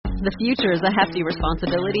The future is a hefty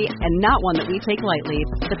responsibility and not one that we take lightly.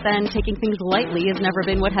 But then taking things lightly has never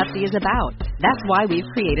been what Hefty is about. That's why we've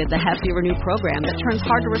created the Hefty Renew program that turns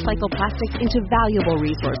hard-to-recycle plastics into valuable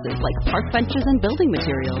resources like park benches and building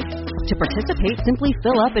materials. To participate, simply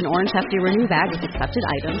fill up an orange Hefty Renew bag with accepted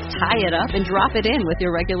items, tie it up, and drop it in with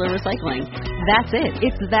your regular recycling. That's it.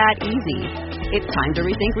 It's that easy. It's time to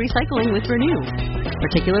rethink recycling with Renew.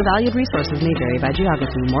 Particular valued resources may vary by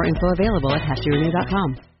geography. More info available at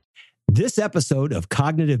heftyrenew.com. This episode of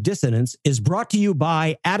Cognitive Dissonance is brought to you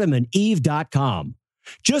by adamandeve.com.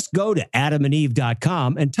 Just go to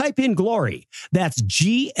adamandeve.com and type in Glory. That's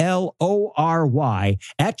Glory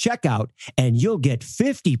at checkout, and you'll get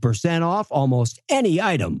 50% off almost any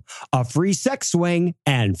item, a free sex swing,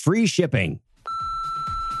 and free shipping.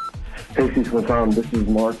 Hey, Cecil and Tom, this is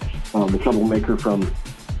Mark, the troublemaker from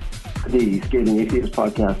the Scathing Atheist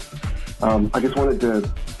podcast. I just wanted to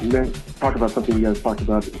talk about something you guys talked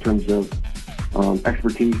about in terms of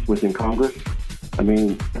expertise within Congress. I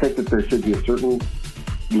mean, I think that there should be a certain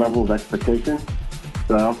level of expectation,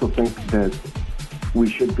 but I also think that we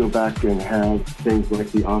should go back and have things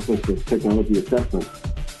like the Office of Technology Assessment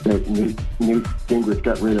that Newt Gingrich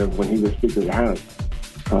got rid of when he was Speaker of the House.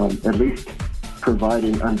 At least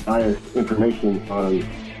providing unbiased information on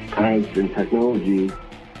science and technology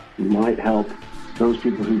might help those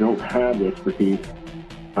people who don't have the expertise,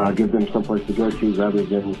 give them someplace to go to rather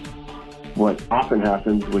than what often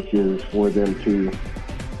happens, which is for them to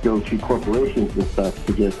go to corporations and stuff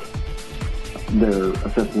to get their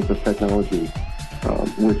assessments of technology,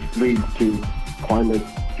 which leads to climate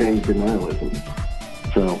change denialism.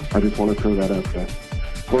 So I just want to throw that out there.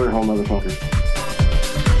 Glory hole, motherfuckers.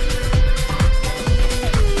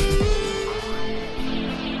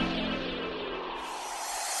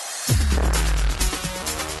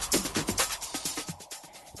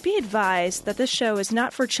 Be advised that this show is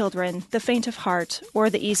not for children, the faint of heart, or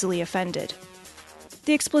the easily offended.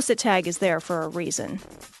 The explicit tag is there for a reason.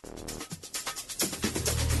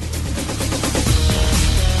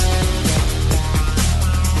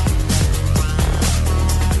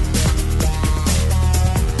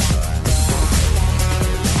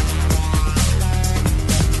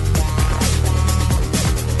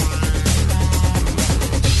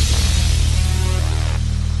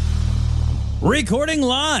 Recording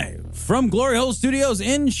live from Glory Hole Studios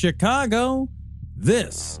in Chicago,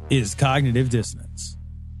 this is Cognitive Dissonance.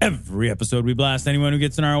 Every episode we blast anyone who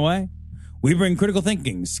gets in our way. We bring critical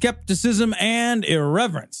thinking, skepticism, and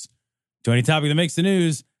irreverence to any topic that makes the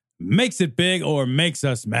news, makes it big, or makes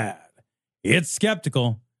us mad. It's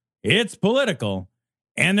skeptical, it's political,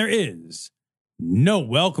 and there is no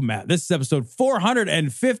welcome mat. This is episode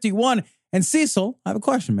 451. And Cecil, I have a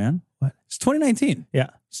question, man. What? It's 2019.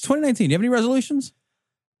 Yeah. It's 2019. Do you have any resolutions?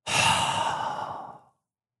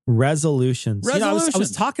 Resolutions. You know, I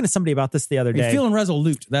was talking to somebody about this the other day. You're feeling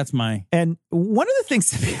resolute. That's my... And one of the things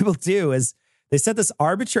that people do is they set this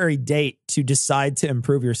arbitrary date to decide to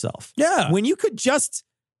improve yourself. Yeah. When you could just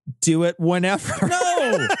do it whenever.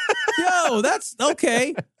 No, that's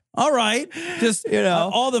okay. All right. Just,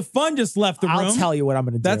 all the fun just left the room. I'll tell you what I'm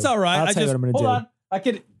going to do. That's all right. I'll tell you what I'm going to do. Hold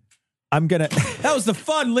on. I'm going to... That was the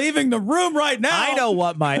fun leaving the room right now. I know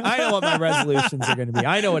what my resolutions are going to be.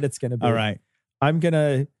 I know what it's going to be. All right. I'm going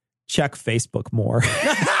to check Facebook more.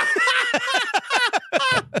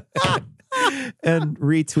 And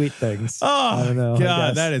retweet things. Oh, I don't know.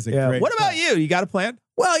 God, that is a great... What about you? You got a plan?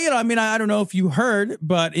 Well, I don't know if you heard,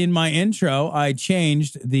 but in my intro, I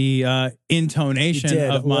changed the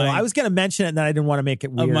intonation of my... I was going to mention it, and then I didn't want to make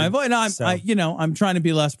it weird. Of my voice. No, I'm trying to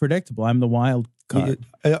be less predictable. I'm the wild card.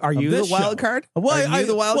 Are you the wild card? Well,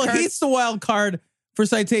 he's the wild card for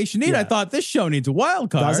Citation Need. Yeah. I thought this show needs a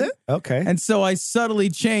wild card. Does it? Okay. And so I subtly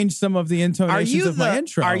changed some of the intonations of my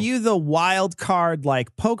intro. Are you the wild card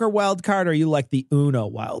like poker wild card, or are you like the Uno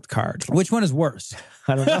wild card? Which one is worse?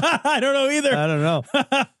 I don't know. I don't know either. I don't know.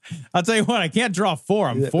 I'll tell you what, I can't draw 4.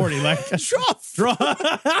 I'm 40. Like draw.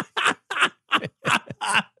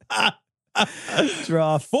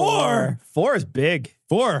 Draw 4. 4 is big.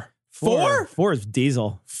 4 is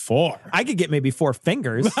diesel. 4. I could get maybe 4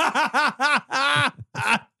 fingers.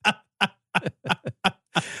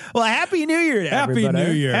 Well, Happy New Year to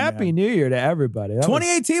everybody. Happy New Year to everybody.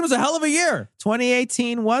 2018 was a hell of a year.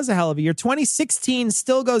 2018 was a hell of a year. 2016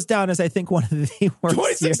 still goes down as, I think, one of the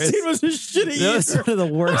worst years. 2016 was a shitty year. It was one of the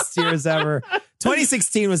worst years ever.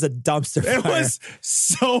 2016 was a dumpster fire. It was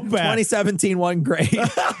so bad. 2017 won great.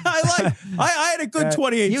 I had a good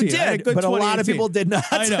 2018. You did, but a lot of people did not.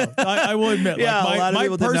 I know. I will admit. Yeah, like a lot of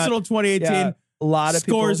people did not. My personal 2018 a lot of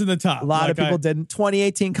scores people, in the top. A lot of people didn't.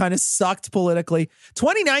 2018 kind of sucked politically.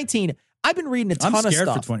 2019, I've been reading a ton of scared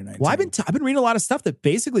stuff. for 2019. Well, I've been reading a lot of stuff that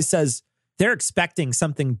basically says they're expecting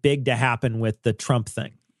something big to happen with the Trump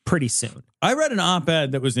thing pretty soon. I read an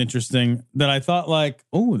op-ed that was interesting that I thought like,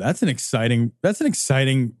 oh, that's an exciting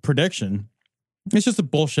prediction. It's just a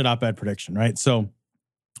bullshit op-ed prediction, right? So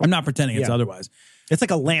I'm not pretending it's otherwise. It's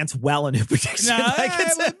like a Lance Wellen prediction.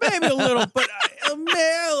 Maybe a little, but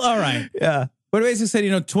all right. Yeah. But it basically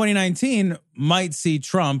said, 2019 might see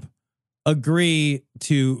Trump agree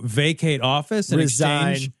to vacate office in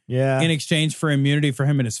exchange for immunity for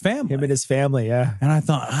him and his family. Him and his family, yeah. And I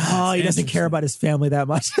thought, he doesn't care about his family that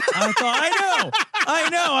much. I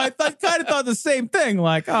know. I kind of thought the same thing.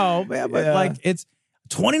 Like, oh man, but like it's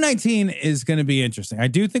 2019 is going to be interesting. I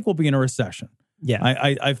do think we'll be in a recession. Yeah,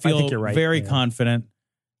 I feel think you're right. very confident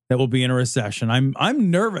that we'll be in a recession.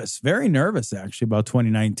 I'm nervous, very nervous actually about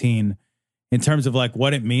 2019 in terms of like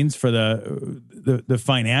what it means for the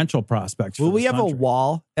financial prospects. Will we have a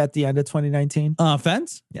wall at the end of 2019?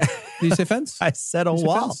 Fence? Yeah. Did you say fence? I said a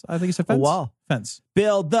wall. Fence? I think you said fence. A wall. Fence.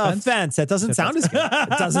 Build the fence. That doesn't sound as good. It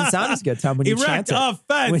doesn't sound as good, Tom, when you chant it. Erect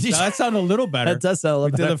a fence. That sounded a little better. That does sound a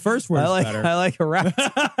little better. The first word is better. I like erect.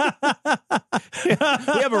 We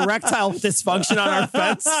have erectile dysfunction on our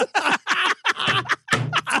fence.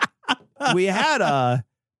 We had a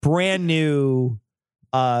brand new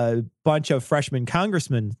bunch of freshman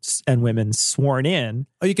congressmen and women sworn in.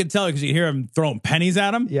 Oh, you can tell because you hear them throwing pennies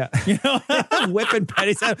at them. Yeah. Whipping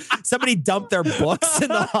pennies at them. Somebody dumped their books in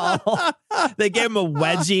the hall. They gave them a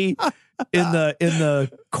wedgie in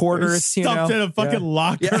the quarters. Stuffed in a fucking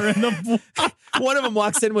locker in the One of them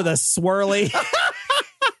walks in with a swirly.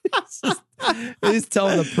 He's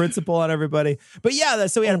telling the principal on everybody. But yeah,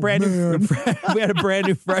 so we had a brand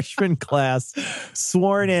new freshman class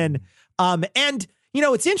sworn in. And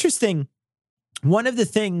it's interesting. One of the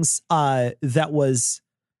things that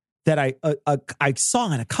I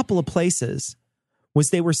saw in a couple of places was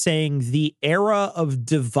they were saying the era of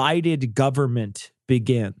divided government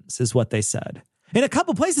begins, is what they said. In a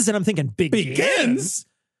couple places, and I'm thinking, begins?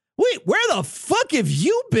 Wait, where the fuck have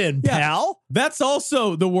you been, pal? That's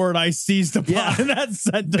also the word I seized upon in that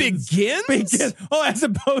sentence. Begins? Oh, as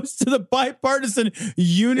opposed to the bipartisan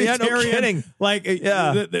Unitarian,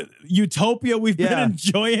 the utopia we've been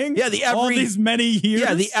enjoying all these many years.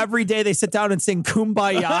 Yeah, the every day they sit down and sing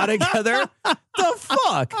Kumbaya together. The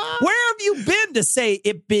fuck? Where have you been to say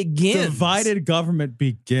it begins? Divided government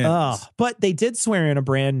begins. But they did swear in a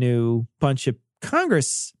brand new bunch of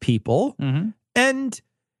Congress people, and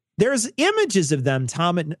there's images of them,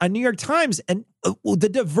 Tom, at New York Times, and the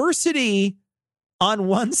diversity on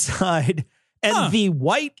one side and the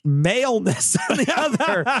white maleness on the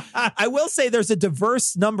other. I will say there's a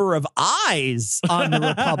diverse number of eyes on the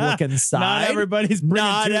Republican side.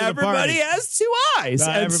 Not everybody has two eyes.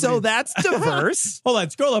 So that's diverse. Hold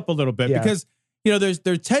on, scroll up a little bit because there's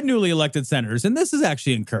 10 newly elected senators, and this is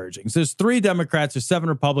actually encouraging. So there's 3 Democrats, there's 7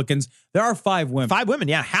 Republicans. There are 5 women. 5 women,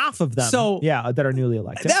 half of them. That are newly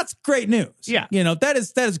elected. That's great news. Yeah, that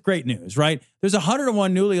is great news, right? There's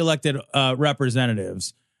 101 newly elected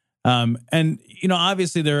representatives, and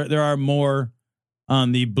obviously there are more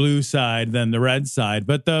on the blue side than the red side,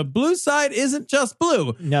 but the blue side isn't just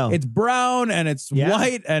blue. No, it's brown and it's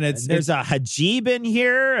white and there's a hijab in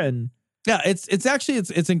here and. Yeah, it's actually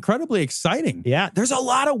incredibly exciting. Yeah, there's a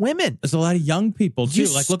lot of women. There's a lot of young people too.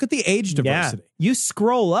 Look at the age diversity. Yeah. You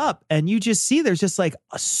scroll up and you just see there's just like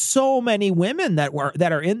so many women that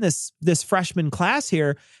are in this freshman class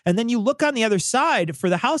here. And then you look on the other side for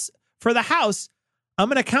the House. I'm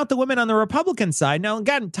going to count the women on the Republican side. Now,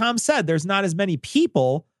 again, Tom said there's not as many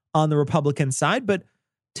people on the Republican side, but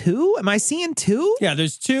 2? Am I seeing 2? Yeah,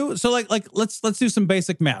 there's 2. So let's do some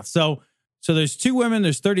basic math. So there's 2 women,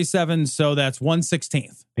 there's 37, so that's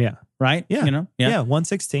 1/16. Yeah. Right? Yeah.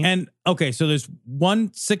 1/16. And okay, so there's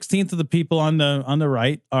 1/16 of the people on the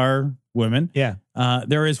right are women. Yeah.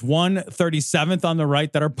 There is 1/37 on the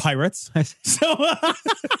right that are pirates. So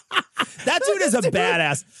that dude is a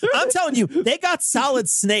badass. I'm telling you, they got Solid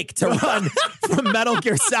Snake to run from Metal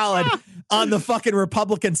Gear Solid on the fucking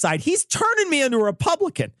Republican side. He's turning me into a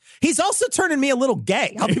Republican. He's also turning me a little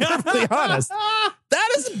gay. I'll be perfectly honest. That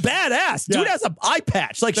is badass. Dude has an eye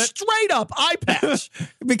patch, straight up eye patch.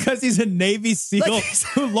 Because he's a Navy SEAL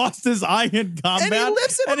who lost his eye in combat.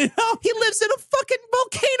 And he lives in a fucking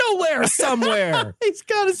volcano lair somewhere. He's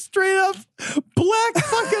got a straight up black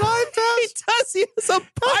fucking eye patch. He does. He has a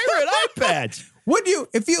pirate eye patch. Would you,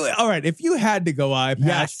 if you had to go eye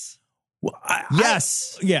patch, Well,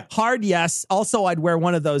 Yes. Yeah. Hard yes. Also, I'd wear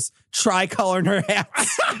one of those tricolor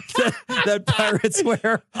hats that pirates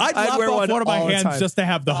wear. I'd wear one of my hands just to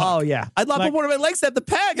have the hug. Oh, yeah. I'd lop up one of my legs to have the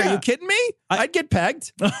peg. Yeah. Are you kidding me? I'd get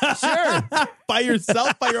pegged. Sure. By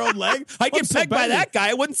yourself, by your own leg? I'd get pegged by that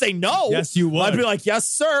guy. I wouldn't say no. Yes, you would. I'd be like, yes,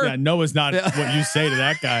 sir. Yeah, no is not what you say to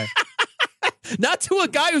that guy. Not to a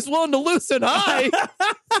guy who's willing to loosen high.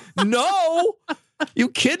 No. You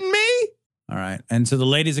kidding me? All right. And so the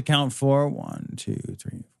ladies account for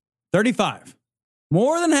 35.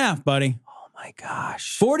 More than half, buddy. Oh, my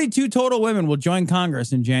gosh. 42 total women will join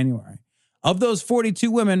Congress in January. Of those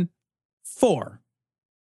 42 women, 4.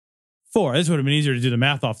 This would have been easier to do the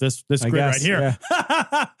math off this grid right here.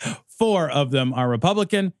 Yeah. 4 of them are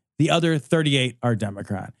Republican. The other 38 are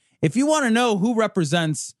Democrat. If you want to know who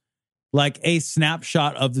represents like a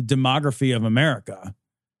snapshot of the demography of America,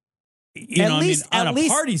 on a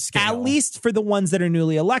party scale. At least for the ones that are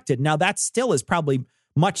newly elected. Now, that still is probably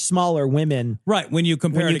much smaller women. Right, when you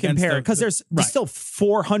compare it against because there's still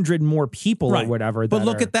 400 more people or whatever. But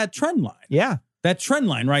look at that trend line. Yeah. That trend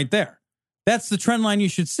line right there. That's the trend line you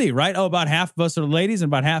should see, right? Oh, about half of us are ladies and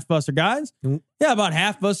about half of us are guys. Yeah, about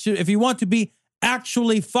half of us should, if you want to be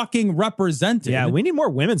actually fucking represented. Yeah, we need more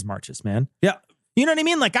women's marches, man. Yeah. You know what I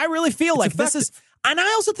mean? Like, I really feel like this is, and I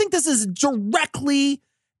also think this is directly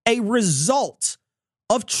a result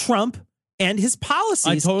of Trump and his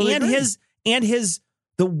policies. I totally agree.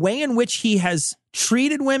 The way in which he has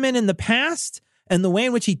treated women in the past and the way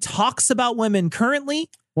in which he talks about women currently.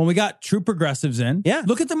 When we got true progressives in,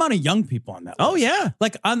 look at the amount of young people on that list. Oh, yeah.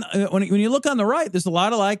 Like when you look on the right, there's a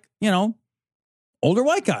lot of older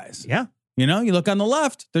white guys. Yeah. You look on the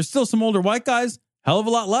left, there's still some older white guys, hell of a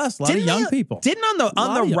lot less, a lot of young people. Didn't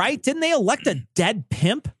on the right, didn't they elect a dead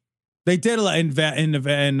pimp? They did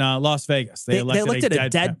in Las Vegas. They elected a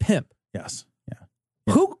dead pimp. Yes.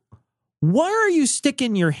 Yeah. Why are you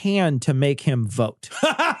sticking your hand to make him vote?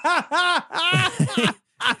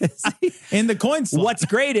 In the coin slot. What's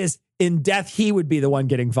great is in death, he would be the one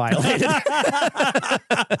getting violated.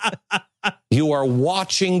 You are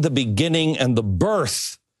watching the beginning and the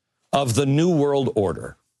birth of the New World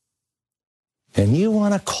Order. And you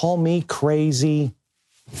want to call me crazy?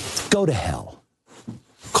 Go to hell.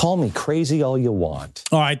 Call me crazy all you want.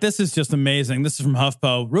 All right, this is just amazing. This is from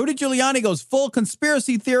HuffPo. Rudy Giuliani goes full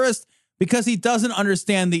conspiracy theorist because he doesn't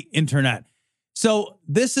understand the internet. So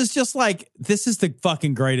this is just this is the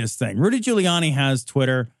fucking greatest thing. Rudy Giuliani has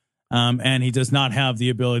Twitter, and he does not have the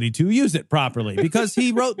ability to use it properly because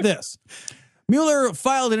he wrote this. Mueller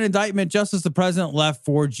filed an indictment just as the president left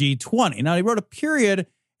for G20. Now, he wrote a period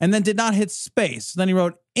and then did not hit space. Then he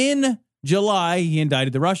wrote, in July, he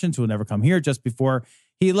indicted the Russians who will never come here just before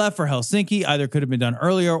he left for Helsinki. Either could have been done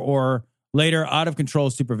earlier or later. Out of control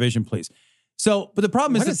supervision, please. So, but the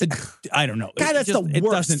problem is I don't know. God, that's the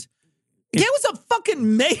worst. He was a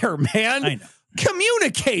fucking mayor, man. I know.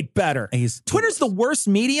 Communicate better. Twitter's the worst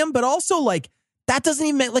medium, but also that doesn't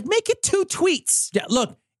even make it 2 tweets. Yeah,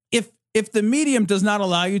 look, if the medium does not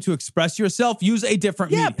allow you to express yourself, use a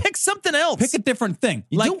different medium. Pick something else. Pick a different thing.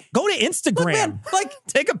 Go to Instagram. Look, man,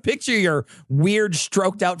 take a picture of your weird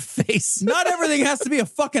stroked out face. Not everything has to be a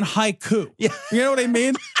fucking haiku. Yeah. You know what I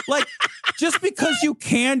mean? Just because you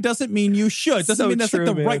can doesn't mean you should. Doesn't mean that's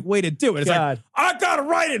the right way to do it. It's I gotta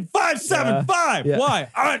write it 575. Yeah.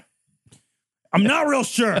 Why? I'm not real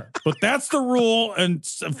sure, but that's the rule. And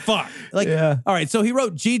fuck. All right. So he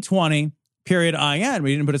wrote G20. Period IN.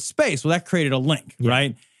 We didn't put a space. Well, that created a link,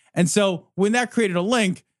 right? And so when that created a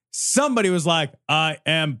link, somebody was like, I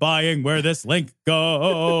am buying where this link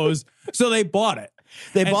goes. So they bought it.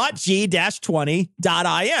 They bought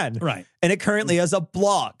G-20.in. Right. And it currently has a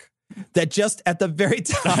blog that just at the very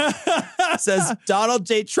top says Donald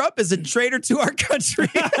J. Trump is a traitor to our country.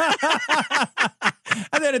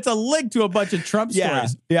 And then it's a link to a bunch of Trump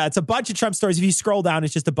stories. Yeah, it's a bunch of Trump stories. If you scroll down,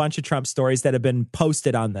 it's just a bunch of Trump stories that have been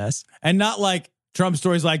posted on this. And not Trump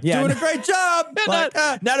stories doing a great job.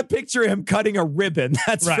 Not a picture of him cutting a ribbon.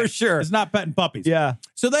 That's for sure. It's not petting puppies. Yeah.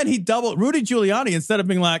 So then he Rudy Giuliani, instead of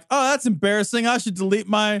being like, oh, that's embarrassing, I should delete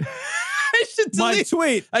my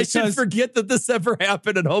tweet. I should forget that this ever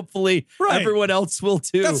happened, and hopefully everyone else will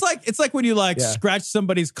too. That's it's like when you scratch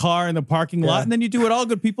somebody's car in the parking lot, and then you do what all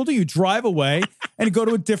good people do. You drive away and go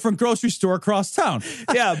to a different grocery store across town.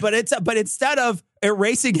 Yeah, but instead of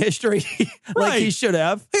erasing history he should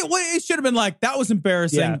have. Hey, it should have been that was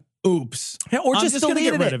embarrassing. Yeah. Oops. Yeah, or just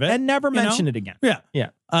delete rid of it and never mention it again. Yeah.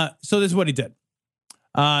 Yeah. So this is what he did.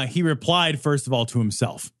 He replied, first of all, to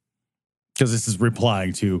himself, because this is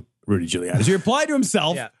replying to Rudy Giuliani. So he replied to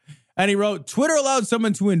himself, And he wrote, Twitter allowed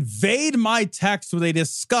someone to invade my text with a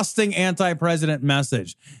disgusting anti-president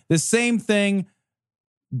message. The same thing,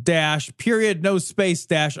 period, no space,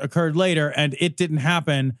 occurred later, and it didn't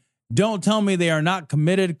happen. Don't tell me they are not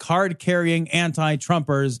committed, card-carrying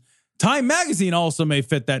anti-Trumpers. Time magazine also may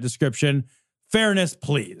fit that description. Fairness,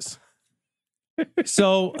 please.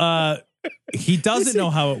 So he doesn't know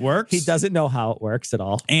how it works. He doesn't know how it works at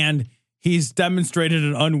all. And he's demonstrated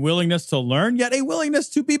an unwillingness to learn, yet a willingness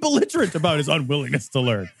to be belligerent about his unwillingness to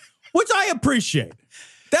learn, which I appreciate.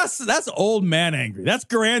 That's old man angry. That's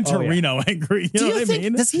Gran Torino angry. You know what I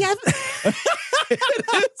mean? Does he have...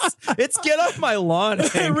 it's get off my lawn.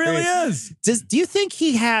 It really is. Do you think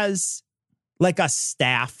he has like a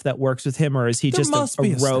staff that works with him, or is he just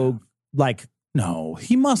a rogue? Staff. Like, no,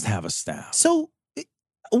 he must have a staff. So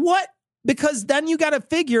what? Because then you got to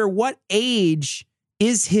figure what age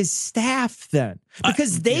is his staff then?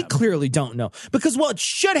 Because they clearly don't know. Because what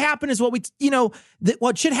should happen is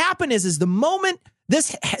what should happen is the moment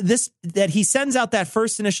this that he sends out that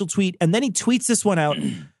first initial tweet and then he tweets this one out,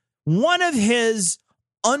 one of his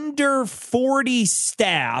under 40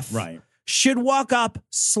 staff should walk up,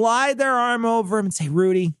 slide their arm over him and say,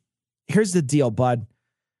 Rudy, here's the deal, bud.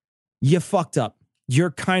 You fucked up.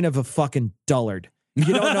 You're kind of a fucking dullard.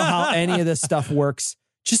 You don't know how any of this stuff works.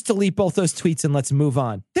 Just delete both those tweets and let's move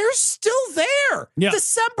on. They're still there. Yeah.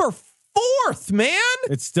 December 4th, man.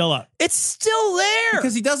 It's still up. It's still there.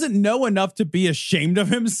 Because he doesn't know enough to be ashamed of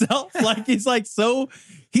himself. Like he's like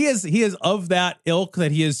he is of that ilk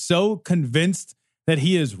that he is so convinced that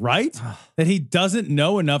he is right that he doesn't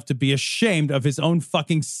know enough to be ashamed of his own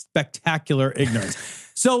fucking spectacular ignorance.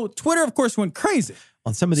 So Twitter, of course, went crazy.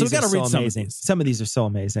 Well, some of these are so amazing. Some of these are so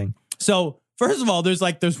amazing. So first of all, there's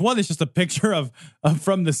one that's just a picture of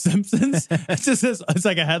from The Simpsons. It's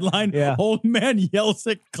like a headline. Yeah. Old man yells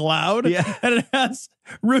at cloud. Yeah. And it has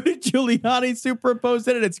Rudy Giuliani superimposed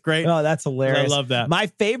in it. It's great. Oh, that's hilarious. I love that. My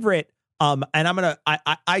favorite, and I'm gonna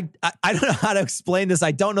I don't know how to explain this.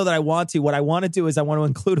 I don't know that I want to. What I want to do is I want to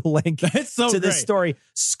include a link to this story.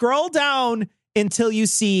 Scroll down until you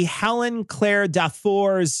see Helen Claire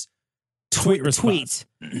Dafour's tweet.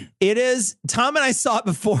 It is, Tom and I saw it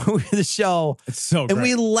before the show. It's so great. And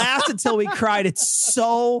we laughed until we cried. It's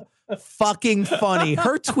so fucking funny.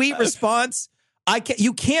 Her tweet response,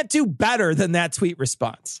 you can't do better than that tweet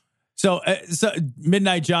response. So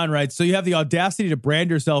Midnight John writes, so you have the audacity to brand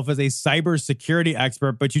yourself as a cybersecurity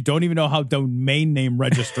expert, but you don't even know how domain name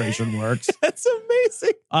registration works. That's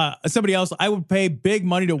amazing. Somebody else, I would pay big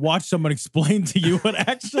money to watch someone explain to you what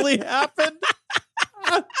actually happened.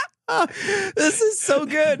 This is so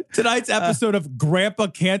good. Tonight's episode of Grandpa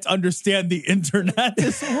Can't Understand the Internet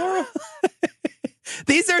is horrible.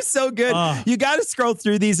 These are so good. You got to scroll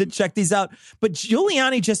through these and check these out. But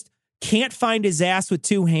Giuliani just can't find his ass with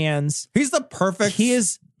two hands. He's the perfect. He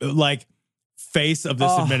is like face of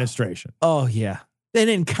this administration. Oh yeah, an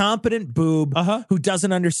incompetent boob who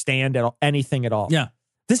doesn't understand anything at all. Yeah,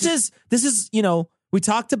 this is we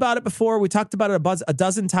talked about it before. We talked about it a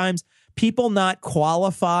dozen times. People not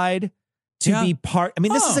qualified to be part. I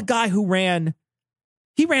mean, this is a guy who ran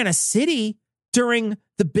a city during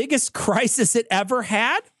the biggest crisis it ever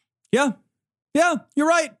had. Yeah. Yeah, you're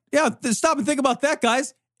right. Yeah. Stop and think about that,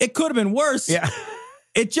 guys. It could have been worse. Yeah.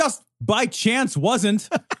 It just by chance wasn't.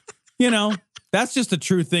 That's just a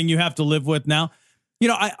true thing you have to live with now.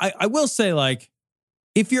 I will say, like,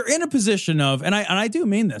 if you're in a position of, and I do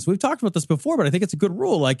mean this, we've talked about this before, but I think it's a good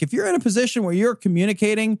rule. Like, if you're in a position where you're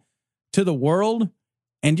communicating to the world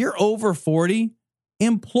and you're over 40,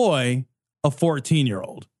 employ a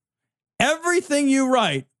 14-year-old. Everything you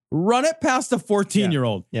write, run it past a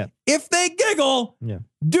 14-year-old. Yeah. If they giggle,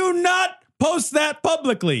 do not post that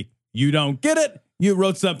publicly. You don't get it. You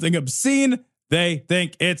wrote something obscene. They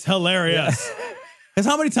think it's hilarious. Because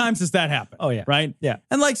how many times does that happen? Oh, yeah. Right? Yeah.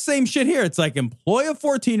 And like same shit here. It's like employ a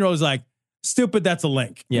 14-year-old is like, stupid, that's a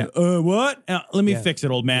link. Yeah. What? Let me fix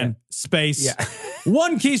it, old man. Yeah. Space. Yeah.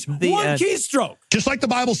 One keystroke. Just like the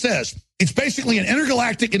Bible says, it's basically an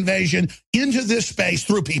intergalactic invasion into this space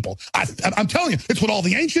through people. I'm telling you, it's what all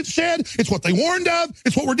the ancients said. It's what they warned of.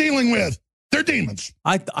 It's what we're dealing with. They're demons.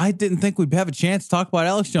 I didn't think we'd have a chance to talk about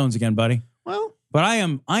Alex Jones again, buddy. Well, but I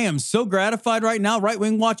am so gratified right now. Right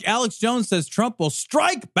Wing Watch, Alex Jones says Trump will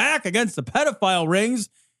strike back against the pedophile rings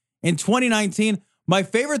in 2019. My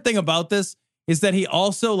favorite thing about this is that he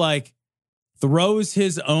also like throws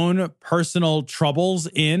his own personal troubles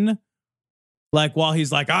in, like while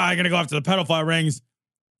he's like, I'm going to go after the pedophile rings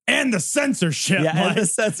and the censorship. Yeah, and the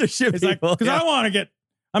censorship people. Because I want to get,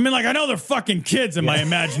 I know they're fucking kids in my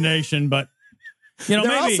imagination, but they're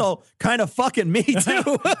maybe also kind of fucking me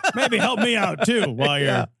too. Maybe help me out too while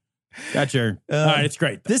you're Got your. All right, it's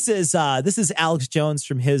great. This is Alex Jones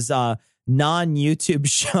from his non-YouTube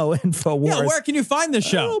show InfoWars. Yeah, where can you find this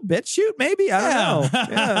show? BitChute, maybe. I don't know.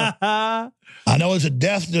 Yeah. I know it's a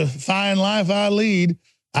death-defying life I lead.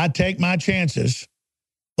 I take my chances,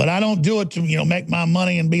 but I don't do it to make my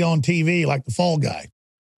money and be on TV like the Fall Guy.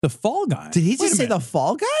 The Fall Guy. Did he just say the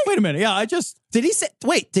Fall Guy? Wait a minute. Yeah, Did he say?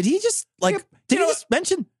 Wait, did he just did he just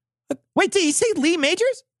mention? Wait, did he say Lee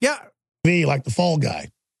Majors? Yeah. TV like the Fall Guy,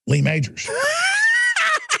 Lee Majors.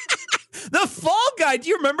 The Fall Guy. Do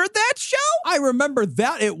you remember that show? I remember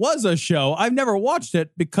that. It was a show. I've never watched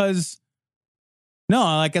it because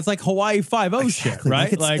it's like Hawaii Five-0 shit,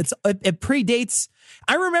 right? It predates.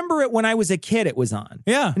 I remember it when I was a kid. It was on.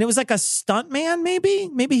 Yeah, and it was like a stuntman.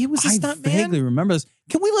 Maybe he was a stuntman. I vaguely remember this.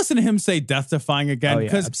 Can we listen to him say "death-defying" again?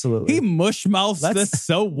 Because absolutely, he mush-mouths this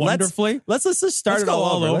so wonderfully. Let's just start it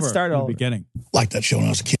all over. Let's start it all from the beginning. Like that show when I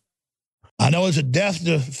was a kid. I know it's a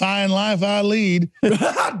death-defying life I lead.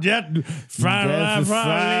 Death-defying life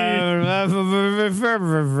I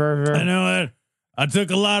lead. I know it. I took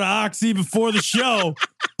a lot of Oxy before the show.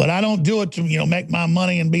 But I don't do it to, make my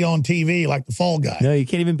money and be on TV like the Fall Guy. No, you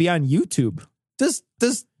can't even be on YouTube. Does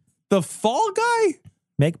the Fall Guy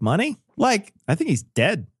make money? Like, I think he's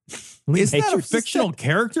dead. Is that a fictional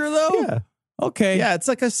character, though? Yeah. Okay. Yeah, it's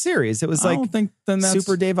like a series. It was I don't think then that's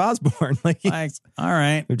Super Dave Osborne. All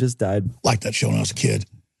right. Who just died. Like that show when I was a kid.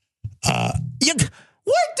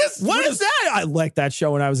 What is that? I liked that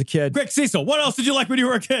show when I was a kid. Greg Cecil, what else did you like when you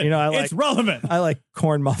were a kid? It's relevant. I like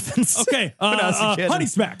corn muffins. Okay. When I was a kid. Honey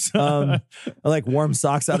Smacks. I like warm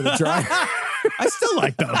socks out of the dryer. I still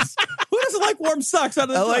like those. Who doesn't like warm socks out of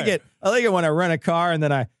the dryer? I like it when I rent a car and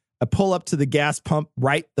then I pull up to the gas pump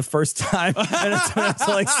right the first time and it's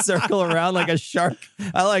to like circle around like a shark.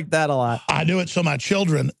 I like that a lot. I do it so my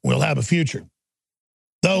children will have a future.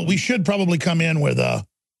 Though we should probably come in with the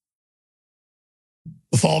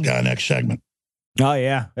Fall Guy next segment. Oh,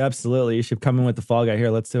 yeah, absolutely. You should come in with the Fall Guy.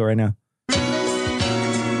 Here, let's do it right now.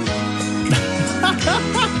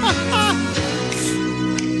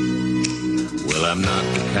 Well, I'm not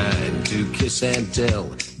the kind to kiss and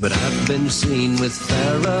tell, but I've been seen with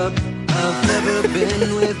Farrah. I've never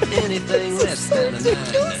been with anything less than a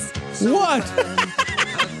 9. What?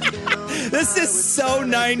 This is so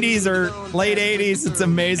 90s or late 80s. It's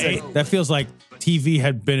amazing. That feels like TV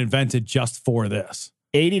had been invented just for this.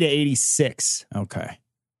 80 to 86. Okay.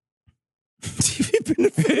 TV been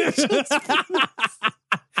invented.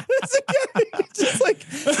 Just like,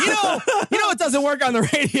 it doesn't work on the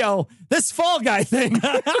radio. This Fall Guy thing.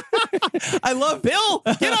 I love Bill.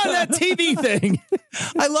 Get on that TV thing.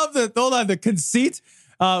 I love the conceit.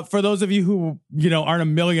 For those of you who, aren't a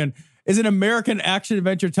million, is an American action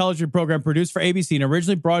adventure television program produced for ABC and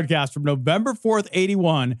originally broadcast from November 4th,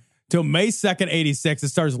 81 till May 2nd, 86. It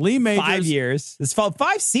stars Lee Majors. 5 years. It's 5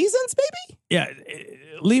 seasons, baby? Yeah.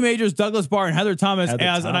 Lee Majors, Douglas Barr, and Heather Thomas and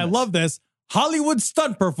I love this, Hollywood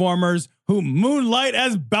stunt performers who moonlight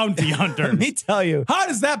as bounty hunters. Let me tell you. How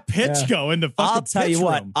does that pitch go in the fucking I'll tell you room?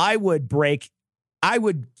 what, I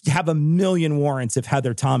would have a million warrants if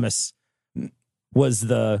Heather Thomas was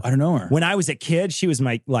I don't know her. When I was a kid, she was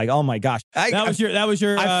oh my gosh. That was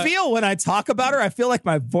your I feel when I talk about her, I feel like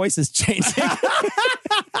my voice is changing.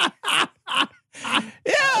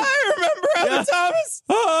 Yeah, I remember Heather Thomas.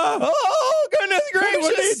 Oh, goodness gracious.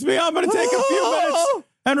 What needs me? I'm going to take a few minutes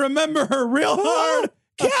and remember her real hard.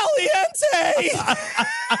 Caliente.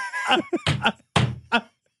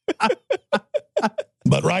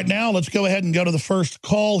 But right now, let's go ahead and go to the first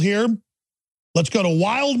call here. Let's go to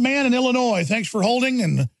Wild Man in Illinois. Thanks for holding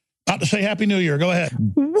and about to say Happy New Year. Go ahead.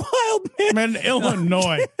 Wild Man in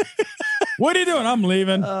Illinois. What are you doing? I'm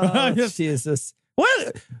leaving. Oh, Jesus.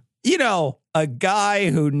 What? A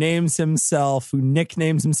guy who nicknames himself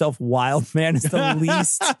Wild Man is the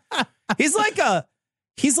least. He's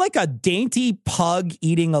like a dainty pug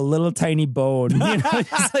eating a little tiny bone.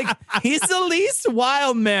 He's the least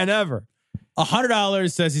wild man ever.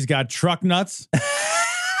 $100 says he's got truck nuts.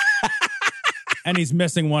 And he's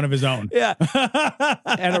missing one of his own. Yeah.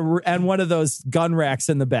 and one of those gun racks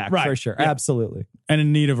in the back, right. For sure. Yeah. Absolutely. And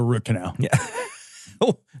in need of a root canal. Yeah.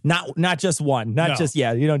 Not just one.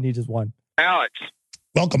 You don't need just one. Alex.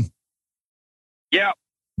 Welcome. Yeah.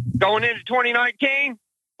 Going into 2019,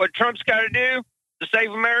 what Trump's got to do to save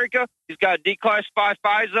America, he's got to declassify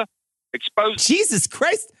FISA, expose... Jesus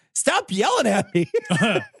Christ. Stop yelling at me.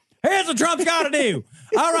 Here's what Trump's got to do.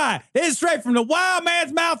 All right. This is straight from the wild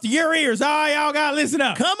man's mouth to your ears. All right, y'all got to listen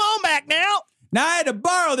up. Come on back now. Now, I had to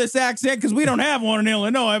borrow this accent because we don't have one in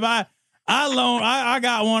Illinois, but I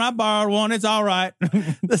got one. I borrowed one. It's all right.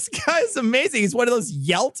 This guy is amazing. He's one of those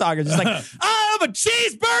yell talkers. Just like, I have a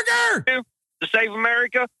cheeseburger. To save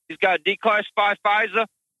America, he's got to declassify FISA.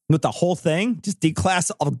 With the whole thing, just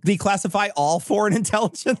declassify all foreign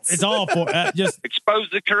intelligence. It's all for just expose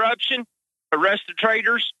the corruption, arrest the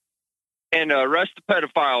traitors, and arrest the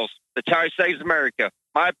pedophiles. That's how he saves America.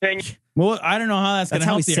 My opinion. Well, I don't know how that's going to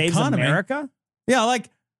help how he the saves economy. America? Yeah, like,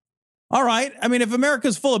 all right. I mean, if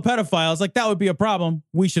America's full of pedophiles, like that would be a problem.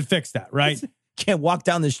 We should fix that, right? Can't walk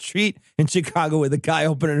down the street in Chicago with a guy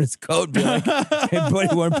opening his coat and be like, hey, buddy,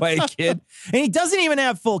 you want to buy a kid? And he doesn't even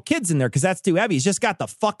have full kids in there because that's too heavy. He's just got the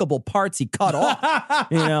fuckable parts he cut off,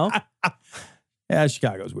 you know? Yeah,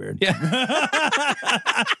 Chicago's weird.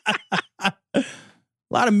 Yeah. A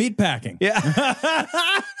lot of meat packing. Yeah.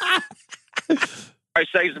 I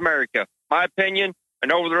saves America. My opinion,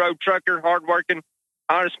 an over-the-road trucker, hardworking,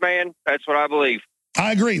 honest man, that's what I believe.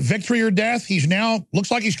 I agree. Victory or death. He's now, looks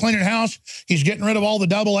like he's cleaning house. He's getting rid of all the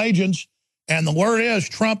double agents. And the word is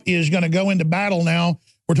Trump is going to go into battle now.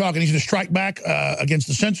 We're talking, he's going to strike back against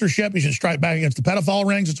the censorship. He's going to strike back against the pedophile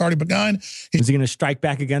rings. It's already begun. Is he going to strike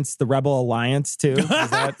back against the Rebel Alliance, too? Is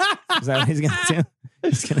that what he's going to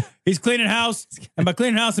do? He's cleaning house. And by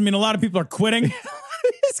cleaning house, I mean a lot of people are quitting.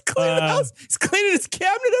 He's cleaning house. He's cleaning his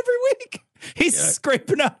cabinet every week. He's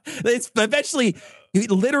scraping up. Eventually,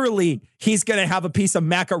 literally, he's going to have a piece of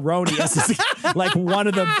macaroni as his, like one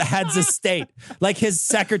of the heads of state. Like his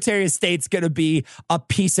Secretary of State's going to be a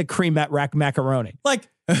piece of cremette rack macaroni. Like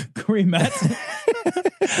cremette.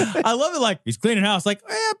 I love it. Like he's cleaning house. Like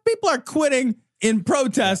people are quitting in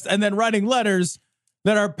protest and then writing letters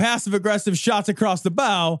that are passive aggressive shots across the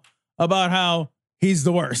bow about how he's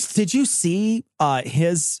the worst. Did you see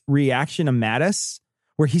his reaction to Mattis,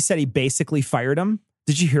 where he said he basically fired him?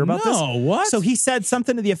 Did you hear about this? No, what? So he said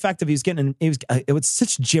something to the effect of it was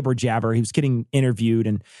such jibber jabber. He was getting interviewed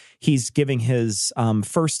and he's giving his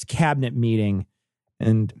first cabinet meeting.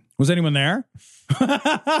 And was anyone there?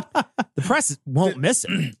 The press won't miss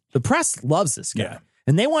it. The press loves this guy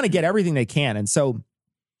and they want to get everything they can. And so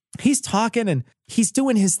he's talking and he's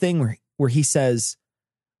doing his thing where he says,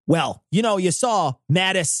 well, you know, you saw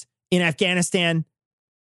Mattis in Afghanistan.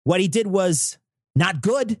 What he did was not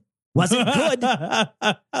good. Wasn't good.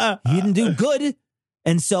 He didn't do good.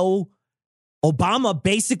 And so Obama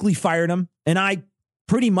basically fired him. And I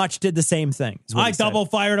pretty much did the same thing. I double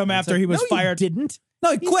fired him after he was fired. Didn't.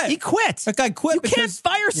 No, he quit. He quit. That guy quit. You can't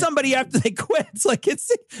fire somebody after they quit. It's like,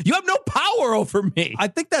 you have no power over me. I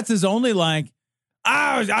think that's his only like,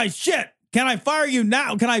 shit. Can I fire you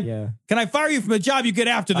now? Can I fire you from a job you get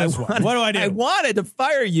after this one? What do I do? I wanted to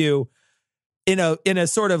fire you in a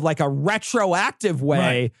sort of like a retroactive way.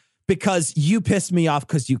 Right. Because you pissed me off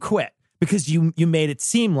because you quit. Because you made it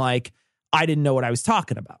seem like I didn't know what I was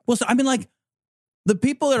talking about. Well, so, I mean, like, the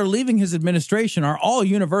people that are leaving his administration are all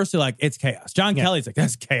universally like, it's chaos. John Kelly's like,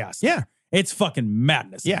 that's chaos. Yeah. It's fucking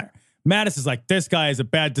madness. Yeah. Mattis is like, this guy is a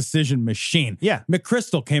bad decision machine. Yeah.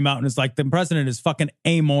 McChrystal came out and is like, the president is fucking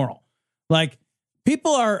amoral. Like,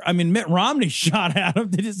 people are, I mean, Mitt Romney shot at him.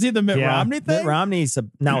 Did you see the Mitt Romney thing? Mitt Romney's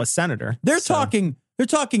now a senator. They're talking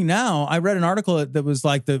now. I read an article that was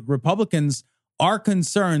like the Republicans are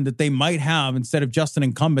concerned that they might have, instead of just an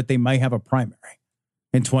incumbent, they might have a primary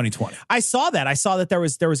in 2020. I saw that there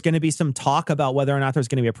was going to be some talk about whether or not there's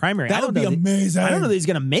going to be a primary. That would be amazing. I don't know that he's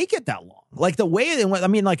going to make it that long. Like the way, I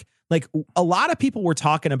mean, like a lot of people were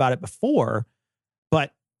talking about it before,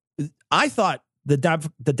 but I thought the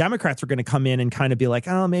Democrats were going to come in and kind of be like,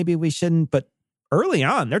 oh, maybe we shouldn't. But early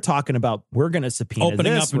on, they're talking about we're going to subpoena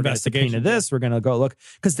opening this, up investigation. We're going to go look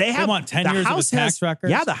because they want 10 years of his tax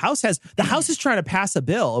records. Yeah, the House is trying to pass a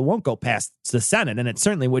bill. It won't go past the Senate, and it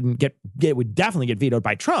certainly would definitely get vetoed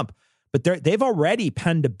by Trump. But they've already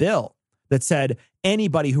penned a bill that said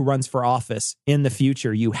anybody who runs for office in the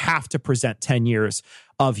future, you have to present 10 years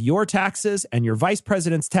of your taxes and your vice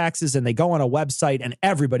president's taxes, and they go on a website and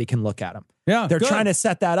everybody can look at them. Yeah, they're trying to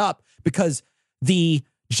set that up because the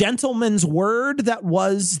gentleman's word that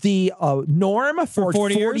was the norm for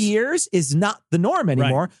 40 years is not the norm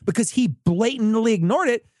anymore because he blatantly ignored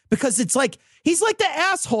it because it's like, he's like the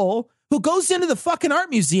asshole who goes into the fucking art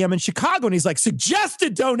museum in Chicago and he's like,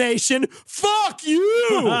 suggested donation, fuck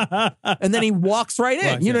you. And then he walks right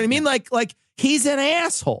in. You know what I mean? Like he's an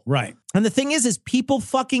asshole. Right. And the thing is people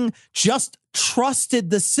fucking just trusted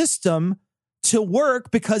the system to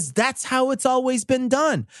work because that's how it's always been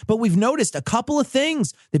done. But we've noticed a couple of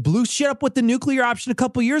things. They blew shit up with the nuclear option a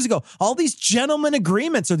couple of years ago. All these gentlemen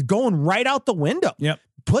agreements are going right out the window. Yep.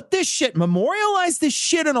 Put this shit, memorialize this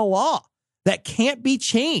shit in a law that can't be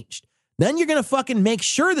changed. Then you're going to fucking make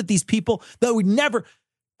sure that these people that would never,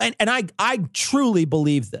 and I truly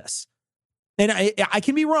believe this. And I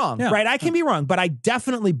can be wrong, right? I can be wrong, but I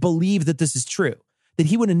definitely believe that this is true, that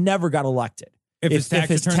he would have never got elected if his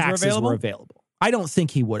taxes were available. I don't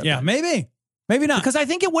think he would have. Yeah, maybe not. Because I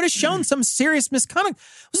think it would have shown some serious misconduct.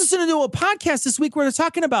 I was listening to a podcast this week where they're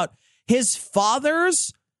talking about his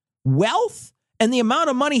father's wealth and the amount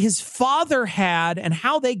of money his father had and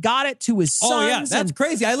how they got it to his sons. Oh, yeah, that's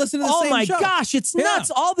crazy. I listened to the same show. Oh, my gosh, it's nuts.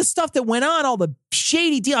 All the stuff that went on, all the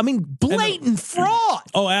shady deal. I mean, blatant fraud.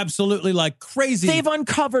 Oh, absolutely, like crazy. They've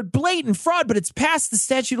uncovered blatant fraud, but it's past the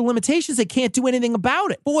statute of limitations. They can't do anything about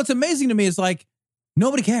it. But what's amazing to me is, like,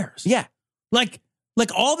 nobody cares. Yeah. Like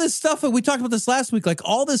all this stuff, we talked about this last week, like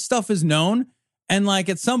all this stuff is known. And like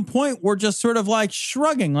at some point, we're just sort of like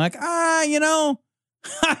shrugging, like, I know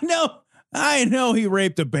he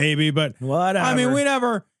raped a baby, but whatever. I mean, we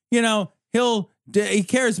never, he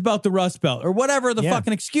cares about the Rust Belt or whatever the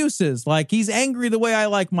fucking excuse is. Like he's angry the way I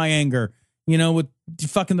like my anger, with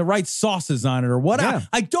fucking the right sauces on it or whatever. Yeah.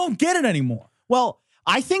 I don't get it anymore. Well,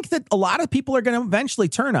 I think that a lot of people are going to eventually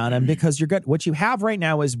turn on him because what you have right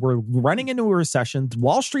now is we're running into a recession.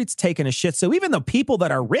 Wall Street's taking a shit. So even the people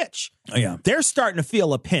that are rich, they're starting to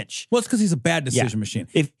feel a pinch. Well, it's because he's a bad decision machine.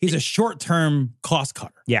 He's a short-term cost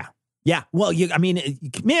cutter. Yeah. Yeah. Well,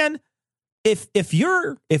 man, if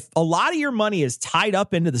a lot of your money is tied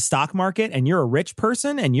up into the stock market and you're a rich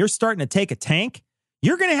person and you're starting to take a tank,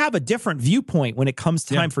 you're going to have a different viewpoint when it comes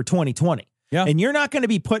time for 2020. Yeah. And you're not going to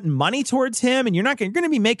be putting money towards him, and you're going to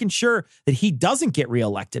be making sure that he doesn't get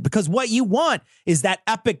reelected, because what you want is that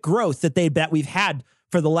epic growth that we've had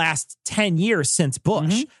for the last 10 years since Bush.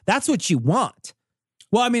 Mm-hmm. That's what you want.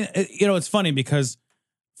 Well, I mean, it's funny because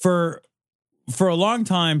for a long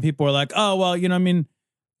time, people were like, oh, well,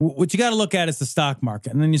 what you got to look at is the stock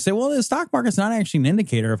market. And then you say, well, the stock market's not actually an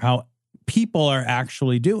indicator of how people are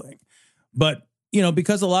actually doing. But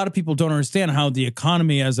because a lot of people don't understand how the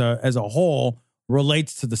economy as a whole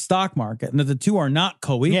relates to the stock market, and that the two are not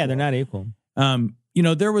co-equal. Yeah, they're not equal.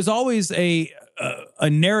 There was always a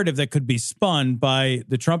narrative that could be spun by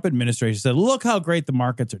the Trump administration. Said, look how great the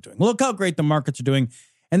markets are doing. Look how great the markets are doing.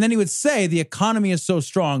 And then he would say, the economy is so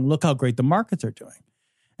strong. Look how great the markets are doing.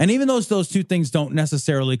 And even though those two things don't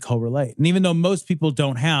necessarily correlate, and even though most people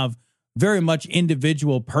don't have very much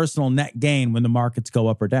individual personal net gain when the markets go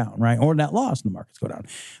up or down, right? Or net loss when the markets go down.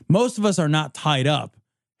 Most of us are not tied up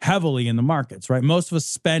heavily in the markets, right? Most of us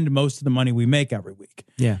spend most of the money we make every week.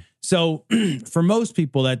 Yeah. So for most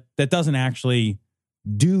people, that doesn't actually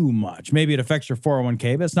do much. Maybe it affects your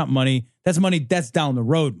 401k, but it's not money. That's money that's down the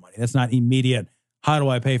road money. That's not immediate, how do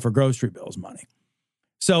I pay for grocery bills money?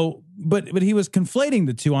 So, but he was conflating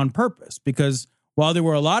the two on purpose, because while there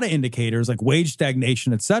were a lot of indicators like wage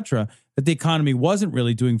stagnation, et cetera, that the economy wasn't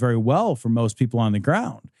really doing very well for most people on the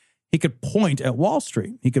ground, he could point at Wall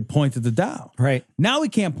Street. He could point at the Dow. Right. Now he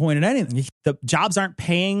can't point at anything. The jobs aren't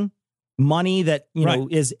paying money that,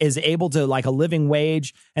 is able to, like, a living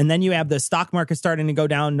wage. And then you have the stock market starting to go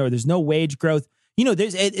down, or there's no wage growth.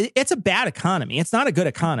 It's a bad economy. It's not a good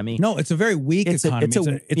economy. No, it's a very weak economy.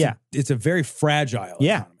 It's a very fragile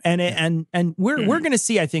economy. And we're going to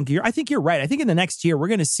see, I think you're right. I think in the next year, we're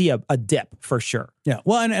going to see a dip for sure. Yeah.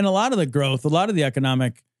 Well, and a lot of the growth, a lot of the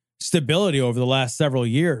economic stability over the last several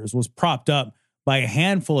years was propped up by a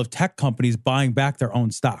handful of tech companies buying back their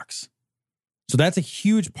own stocks. So that's a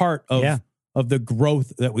huge part of the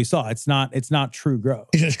growth that we saw. It's not true growth.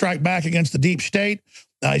 He's going to strike back against the deep state.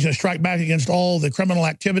 He's going to strike back against all the criminal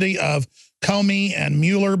activity of Comey and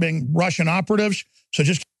Mueller being Russian operatives. So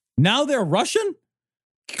just now they're Russian.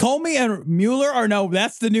 Comey and Mueller are now.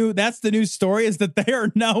 That's the new story, is that they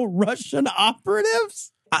are now Russian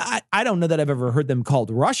operatives. I don't know that I've ever heard them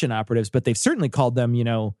called Russian operatives, but they've certainly called them,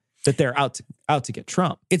 that they're out to get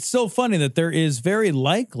Trump. It's so funny that there is very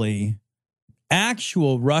likely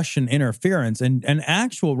actual Russian interference and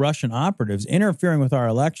actual Russian operatives interfering with our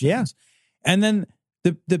elections. Yes. And then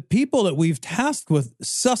the people that we've tasked with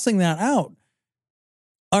sussing that out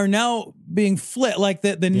are now being flipped. Like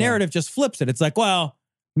the narrative just flips it. It's like, well,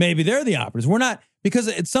 maybe they're the operatives. We're not, because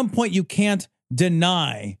at some point you can't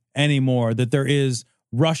deny anymore that there is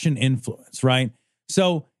Russian influence, right?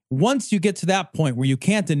 So once you get to that point where you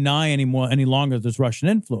can't deny any longer there's Russian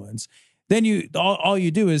influence, then all you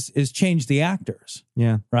do is change the actors.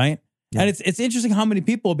 Yeah. Right? Yeah. And it's interesting how many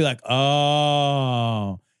people will be like,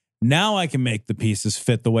 oh, now I can make the pieces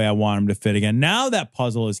fit the way I want them to fit again. Now that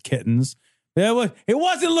puzzle is kittens. It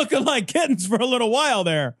wasn't looking like kittens for a little while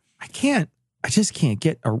there. I just can't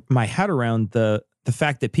get my head around the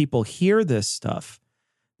fact that people hear this stuff.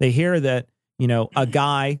 They hear that, a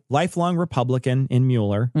guy, lifelong Republican in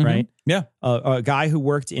Mueller, right? Yeah. A guy who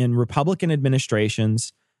worked in Republican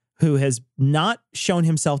administrations, who has not shown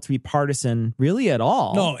himself to be partisan really at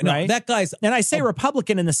all. No, right? that guy's... And I say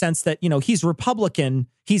Republican in the sense that, he's Republican.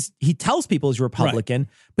 He tells people he's Republican,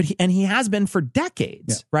 but he has been for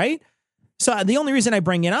decades, right? So the only reason I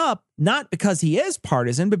bring it up, not because he is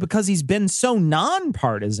partisan, but because he's been so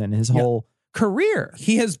nonpartisan his whole career.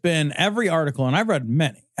 He has been, every article, and I've read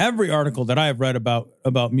many, every article that I have read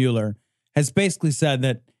about Mueller has basically said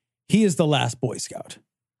that he is the last Boy Scout,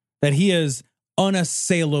 that he is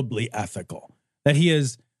unassailably ethical, that he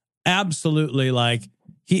is absolutely like,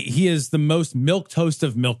 he is the most milquetoast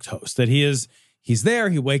of milquetoast, that he's there,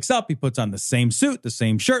 he wakes up, he puts on the same suit, the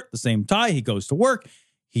same shirt, the same tie, he goes to work,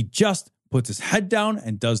 he just puts his head down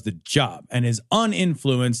and does the job and is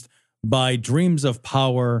uninfluenced by dreams of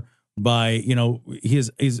power, by,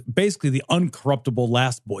 he's basically the uncorruptible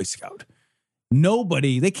last Boy Scout.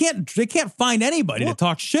 Nobody, they can't find anybody to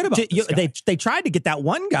talk shit about this guy. They tried to get that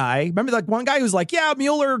one guy. Remember that one guy who was like, yeah,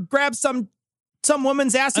 Mueller grabbed some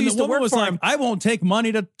woman's ass who used to work for him. I won't take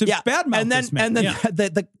money to badmouth this man. And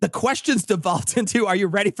then the questions devolved into, are you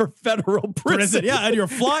ready for federal prison? Yeah, and your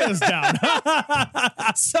fly is down.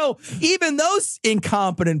 So even those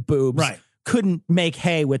incompetent boobs couldn't make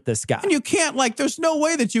hay with this guy. And you can't, there's no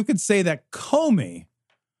way that you could say that Comey,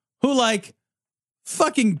 who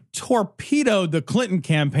fucking torpedoed the Clinton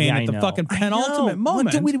campaign at the fucking penultimate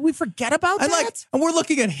moment. Did we forget about that? And we're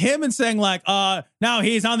looking at him and saying now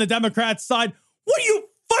he's on the Democrats' side. What are you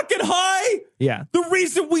fucking high? Yeah. The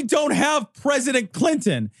reason we don't have President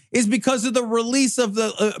Clinton is because of the release of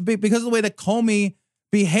because of the way that Comey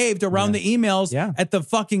behaved around the emails at the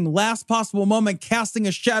fucking last possible moment, casting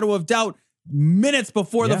a shadow of doubt minutes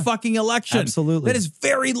before the fucking election. Absolutely. That is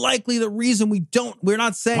very likely the reason we're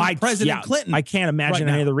not saying President Clinton. I can't imagine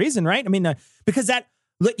any other reason, right? I mean, because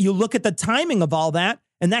you look at the timing of all that,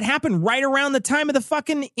 and that happened right around the time of the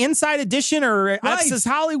fucking Inside Edition or Access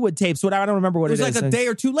Hollywood tapes. I don't remember what it is. It was a day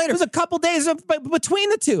or two later. It was a couple days between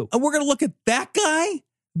the two. And we're going to look at that guy?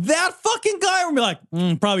 That fucking guy, we're going to be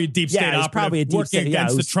like, probably a deep state operative probably a deep working state,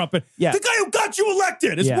 against the trumpet. Yeah. The guy who got you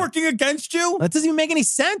elected is working against you? That doesn't even make any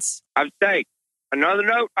sense. Another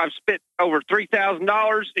note, I've spent over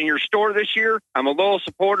 $3,000 in your store this year. I'm a loyal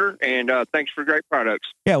supporter, and thanks for great products.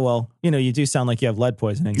 Yeah, well, you do sound like you have lead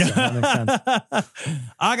poisoning, so that makes sense.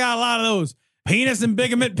 I got a lot of those penis and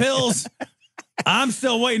bigament pills. I'm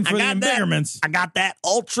still waiting for the embiggerments. I got that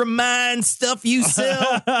Ultramind stuff you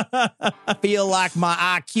sell. I feel like my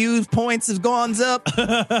IQ points have gone up.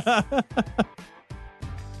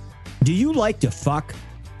 Do you like to fuck?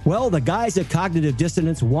 Well, the guys at Cognitive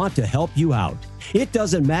Dissonance want to help you out. It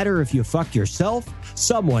doesn't matter if you fuck yourself,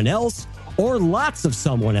 someone else, or lots of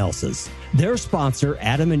someone else's. Their sponsor,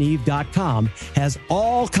 AdamandEve.com, has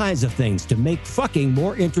all kinds of things to make fucking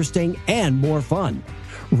more interesting and more fun.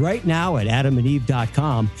 Right now at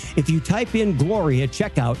AdamandEve.com, if you type in Glory at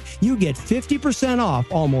checkout, you get 50% off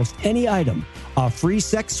almost any item, a free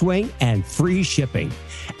sex swing, and free shipping.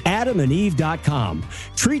 AdamandEve.com.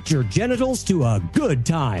 Treat your genitals to a good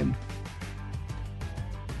time.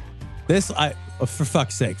 For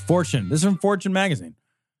fuck's sake, Fortune. This is from Fortune magazine.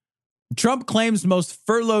 Trump claims most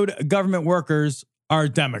furloughed government workers are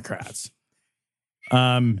Democrats.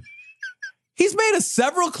 He's made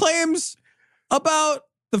several claims about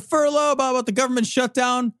the furlough, about the government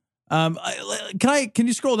shutdown. Can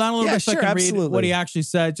you scroll down a little bit so I can read what he actually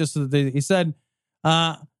said? He said,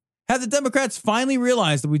 have the Democrats finally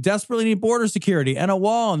realized that we desperately need border security and a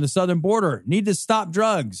wall on the southern border, need to stop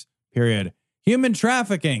drugs, period. Human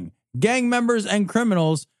trafficking, gang members and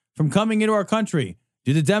criminals from coming into our country.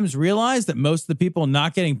 Do the Dems realize that most of the people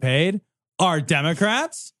not getting paid are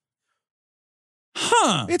Democrats?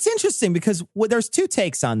 Huh. It's interesting because there's two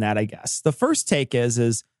takes on that, I guess. The first take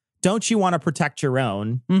is don't you want to protect your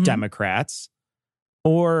own, Democrats?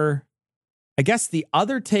 Or I guess the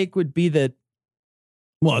other take would be that,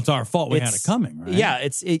 well, it's our fault we had it coming, right? Yeah,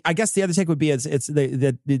 I guess the other take would be it's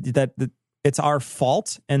it's our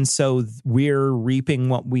fault, and so we're reaping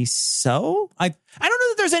what we sow. I don't know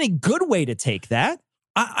that there's any good way to take that.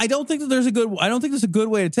 I don't think there's a good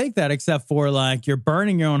way to take that, except for you're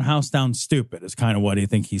burning your own house down stupid is kind of what I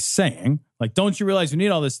think he's saying. Don't you realize you need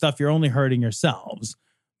all this stuff? You're only hurting yourselves.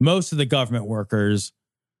 Most of the government workers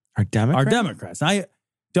are Democrats. I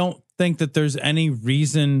don't think that there's any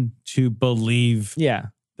reason to believe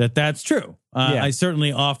that that's true. I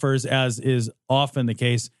certainly offers, as is often the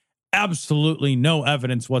case, absolutely no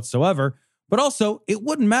evidence whatsoever. But also, it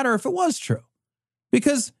wouldn't matter if it was true,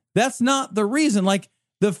 because that's not the reason.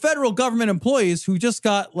 The federal government employees who just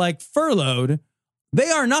got furloughed,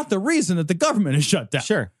 they are not the reason that the government is shut down.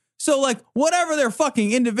 Sure. So whatever their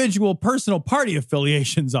fucking individual personal party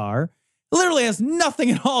affiliations are, It literally has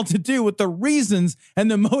nothing at all to do with the reasons and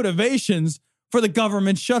the motivations for the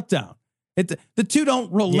government shutdown. The two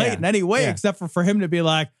don't relate in any way except for him to be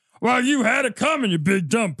like, well, you had it coming, you big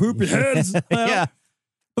dumb poopy heads. Yeah.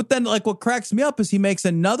 But then, like, what cracks me up is he makes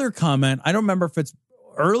another comment. I don't remember if it's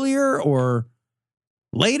earlier or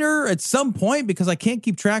later at some point because I can't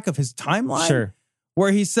keep track of his timeline. Sure.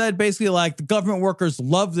 Where he said basically like the government workers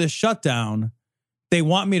love this shutdown. They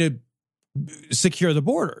want me to secure the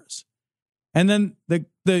borders. And then the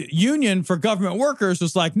union for government workers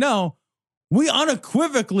was like, no, we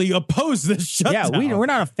unequivocally oppose this shutdown. Yeah, we're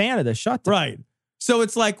not a fan of this shutdown. Right. So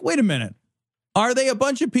it's like, wait a minute. Are they a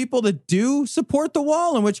bunch of people that do support the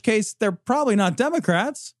wall? In which case, they're probably not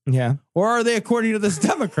Democrats. Yeah. Or are they, according to this,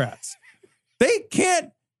 Democrats? They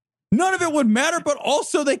can't. None of it would matter, but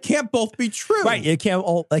also they can't both be true. Right. They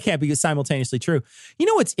can't be simultaneously true. You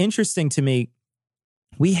know what's interesting to me?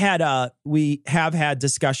 We have had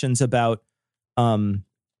discussions about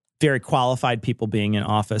very qualified people being in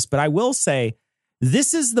office, but I will say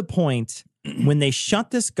this is the point when they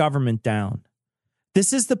shut this government down.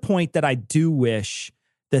 This is the point that I do wish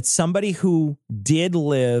that somebody who did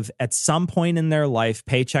live at some point in their life,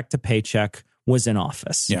 paycheck to paycheck, was in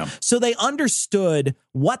office. Yeah. So they understood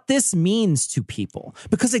what this means to people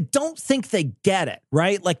because I don't think they get it,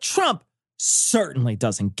 right? Like Trump certainly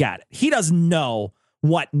doesn't get it. He doesn't know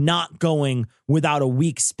what not going without a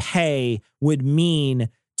week's pay would mean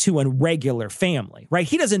to a regular family, right?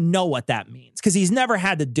 He doesn't know what that means because he's never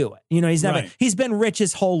had to do it. You know, he's been rich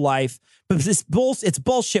his whole life, but it's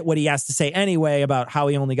bullshit what he has to say anyway about how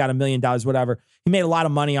he only got $1 million, whatever. He made a lot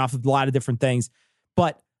of money off of a lot of different things,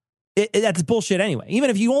 but that's bullshit anyway. Even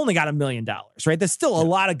if you only got $1 million, right? That's still a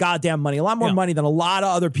lot of goddamn money, a lot more money than a lot of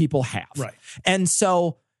other people have. Right. And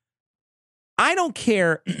so I don't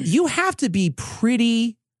care. You have to be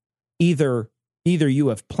pretty either you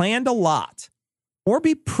have planned a lot or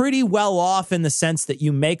be pretty well off in the sense that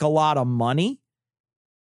you make a lot of money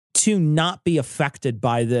to not be affected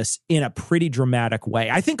by this in a pretty dramatic way.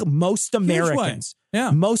 I think most Americans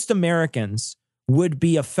would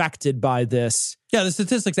be affected by this. Yeah, the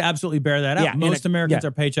statistics absolutely bear that out. Yeah, most Americans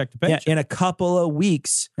are paycheck to paycheck. In a couple of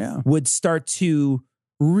weeks would start to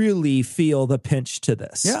really feel the pinch to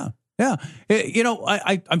this. Yeah. Yeah. You know,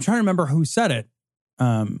 I'm trying to remember who said it.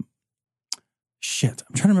 I'm trying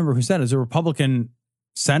to remember who said it. It was a Republican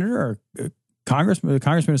senator or congressman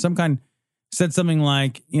of some kind said something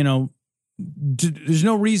like, you know, there's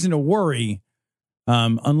no reason to worry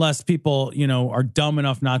unless people, you know, are dumb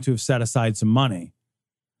enough not to have set aside some money.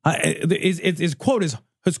 His quote is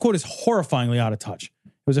horrifyingly out of touch.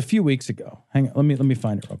 It was a few weeks ago. Hang on, let me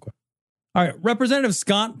find it real quick. All right, Representative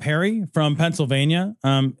Scott Perry from Pennsylvania.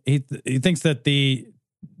 He thinks that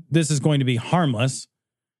this is going to be harmless.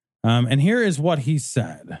 And here is what he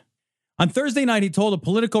said. On Thursday night, he told a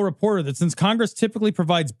political reporter that since Congress typically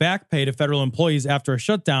provides back pay to federal employees after a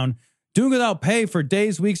shutdown, doing without pay for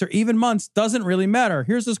days, weeks, or even months doesn't really matter.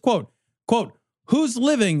 Here's his quote. Quote, who's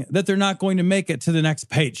living that they're not going to make it to the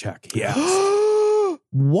next paycheck? He asked.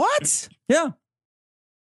 What? Yeah.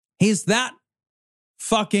 He's that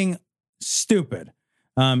fucking stupid.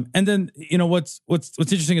 And then, you know, what's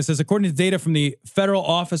interesting is this, according to data from the Federal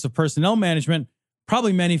Office of Personnel Management,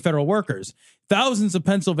 probably many federal workers, thousands of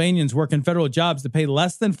Pennsylvanians work in federal jobs that pay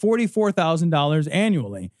less than $44,000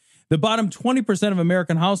 annually. The bottom 20% of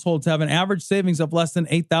American households have an average savings of less than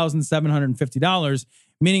 $8,750,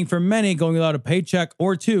 meaning for many, going without a paycheck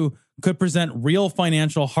or two could present real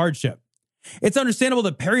financial hardship. It's understandable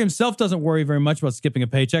that Perry himself doesn't worry very much about skipping a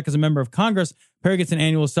paycheck. As a member of Congress, Perry gets an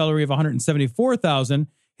annual salary of $174,000.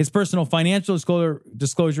 His personal financial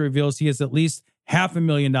disclosure reveals he has at least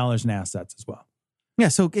 $500,000 in assets as well. Yeah,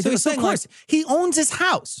 so of saying, course, he owns his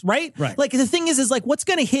house, right? Right. Like the thing is like what's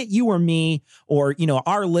going to hit you or me or, you know,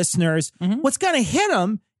 our listeners, what's going to hit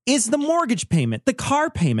them is the mortgage payment, the car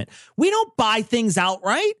payment. We don't buy things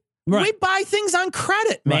outright. Right. We buy things on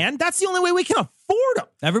credit, man. Right. That's the only way we can afford them.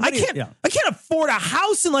 I can't afford a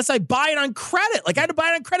house unless I buy it on credit. Like I had to buy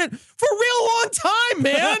it on credit for a real long time,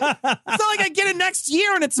 man. It's not like I get it next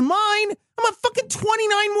year and it's mine. I'm a fucking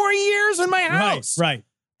 29 more years in my house. Right.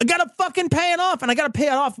 I got to fucking pay it off, and I got to pay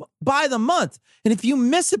it off by the month. And if you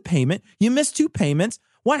miss a payment, you miss two payments,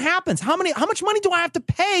 what happens? How much money do I have to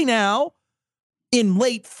pay now in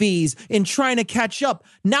late fees, in trying to catch up?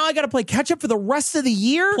 Now I got to play catch up for the rest of the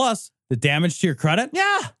year? Plus the damage to your credit.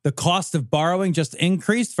 Yeah. The cost of borrowing just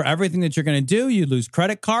increased for everything that you're going to do. You lose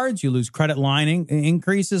credit cards, you lose credit line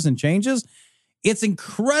increases and changes. It's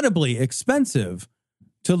incredibly expensive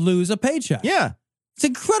to lose a paycheck. Yeah. It's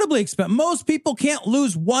incredibly expensive. Most people can't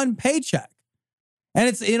lose one paycheck. And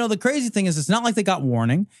it's, the crazy thing is it's not like they got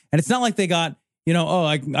warning, and it's not like they got,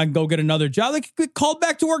 I can go get another job. They could get called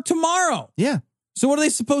back to work tomorrow. Yeah. So what are they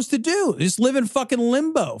supposed to do? Just live in fucking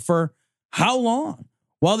limbo for how long?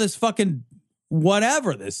 While this fucking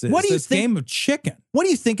whatever this is, this game of chicken. What do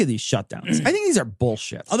you think of these shutdowns? I think these are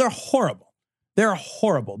bullshit. Oh, they're horrible. They're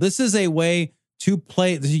horrible. This is a way to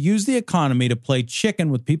use the economy to play chicken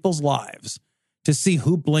with people's lives to see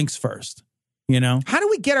who blinks first. How do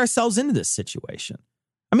we get ourselves into this situation?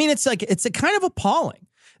 I mean, it's a kind of appalling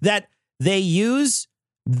that they use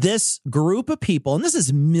this group of people, and this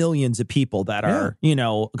is millions of people that are,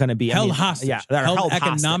 going to be held hostage. Yeah, that are held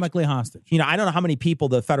economically hostage. I don't know how many people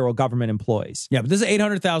the federal government employs. Yeah, but this is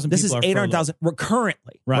 800,000 people. This is 800,000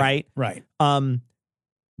 currently, right? Right.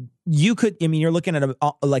 You could, you're looking at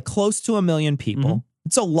like close to 1 million people. Mm-hmm.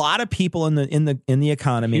 It's a lot of people in the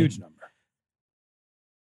economy. Huge number.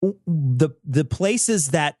 The places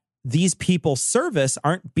that these people service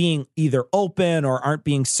aren't being either open or aren't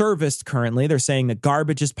being serviced currently. They're saying that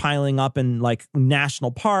garbage is piling up in like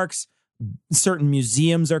national parks. Certain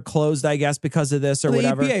museums are closed, I guess, because of this or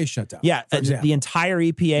whatever. The EPA is shut down. Yeah, the entire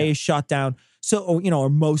EPA is shut down. So, or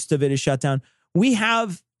most of it is shut down. We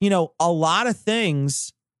have, a lot of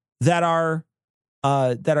things that are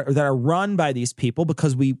run by these people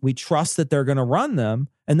because we trust that they're going to run them.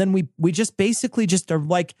 And then we just basically just are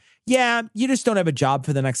like, yeah, you just don't have a job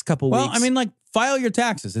for the next couple weeks. Well, I mean, like, file your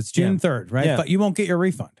taxes. It's June 3rd, right? Yeah. But you won't get your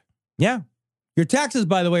refund. Yeah. Your taxes,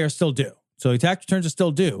 by the way, are still due. So your tax returns are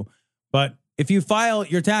still due. But if you file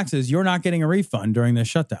your taxes, you're not getting a refund during this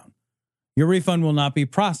shutdown. Your refund will not be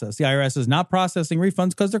processed. The IRS is not processing refunds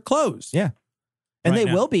because they're closed. Yeah. And they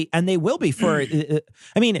will be for,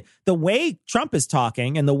 I mean, the way Trump is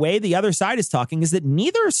talking and the way the other side is talking is that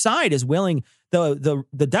neither side is willing. The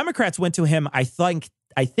Democrats went to him, I think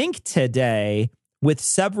today with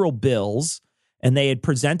several bills, and they had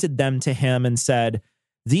presented them to him and said,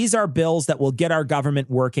 these are bills that will get our government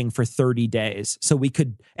working for 30 days. So we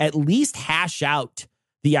could at least hash out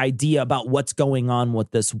the idea about what's going on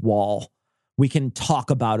with this wall. We can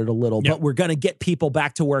talk about it a little, but we're going to get people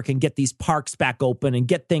back to work and get these parks back open and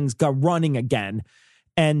get things running again.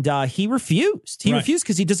 And he refused. He refused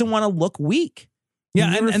because he doesn't want to look weak.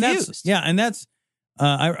 Yeah, and that's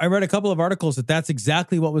I read a couple of articles that's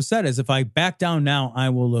exactly what was said. Is if I back down now, I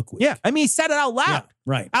will look weak. Yeah, I mean, he said it out loud,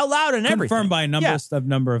 out loud, and everything confirmed by a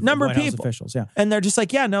number of White House officials. Yeah, and they're just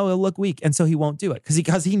like, yeah, no, he'll look weak, and so he won't do it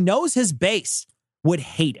because he knows his base would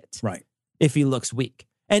hate it, right, if he looks weak.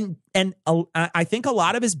 And I think a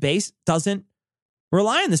lot of his base doesn't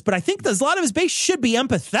rely on this, but I think a lot of his base should be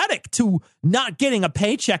empathetic to not getting a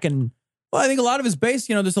paycheck. And well, I think a lot of his base,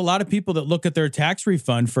 there's a lot of people that look at their tax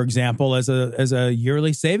refund, for example, as a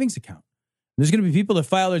yearly savings account. There's going to be people that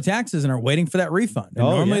file their taxes and are waiting for that refund. And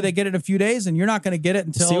normally they get it in a few days, and you're not going to get it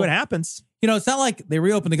until see what happens. It's not like they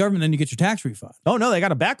reopen the government and then you get your tax refund. Oh no, they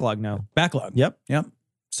got a backlog now. Backlog. Yep.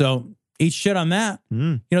 So eat shit on that.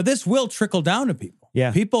 This will trickle down to people.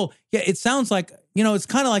 Yeah. People, it sounds like, it's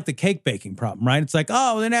kind of like the cake baking problem, right? It's like,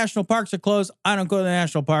 oh, the national parks are closed. I don't go to the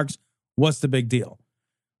national parks. What's the big deal?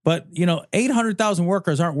 But, 800,000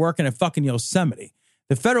 workers aren't working at fucking Yosemite.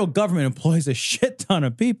 The federal government employs a shit ton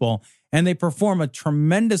of people, and they perform a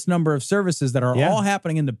tremendous number of services that are all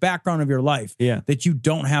happening in the background of your life that you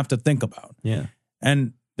don't have to think about. Yeah.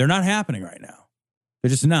 And they're not happening right now. They're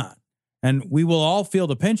just not. And we will all feel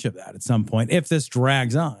the pinch of that at some point if this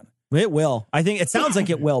drags on. It will. I think it sounds like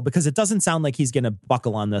it will because it doesn't sound like he's going to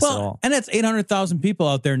buckle on this at all. And that's 800,000 people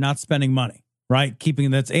out there not spending money, right?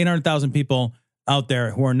 That's 800,000 people out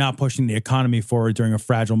there who are not pushing the economy forward during a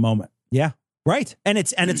fragile moment. Yeah, right. And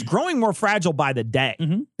it's growing more fragile by the day.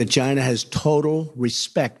 Mm-hmm. That China has total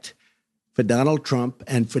respect for Donald Trump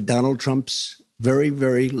and for Donald Trump's very,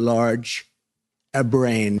 very large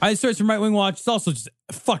brain. I searched from Right Wing Watch. It's also just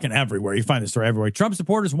fucking everywhere. You find this story everywhere. Trump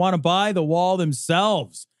supporters want to buy the wall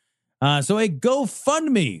themselves. So a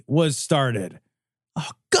GoFundMe was started. Oh,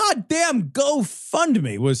 goddamn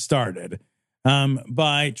GoFundMe was started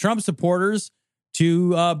by Trump supporters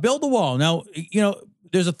to build the wall. Now,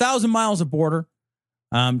 there's 1,000 miles of border.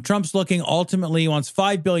 Trump's looking ultimately, he wants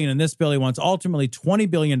 $5 billion in this bill. He wants ultimately $20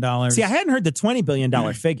 billion. See, I hadn't heard the $20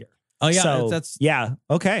 billion figure. Oh, yeah. So, yeah.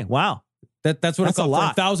 Okay. Wow. That's what it's called.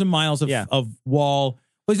 1,000 miles of wall.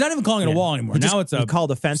 Well, he's not even calling it a wall anymore. Now it's he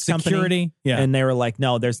called a fence security company. Yeah. And they were like,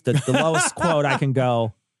 no, there's the lowest quote I can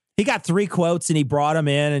go. He got 3 quotes and he brought them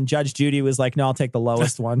in, and Judge Judy was like, no, I'll take the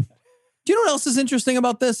lowest one. Do you know what else is interesting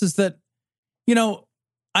about this? Is that,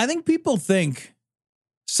 I think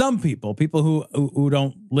some people who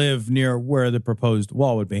don't live near where the proposed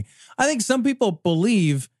wall would be, I think some people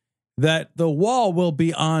believe that the wall will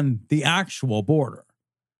be on the actual border.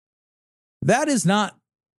 That has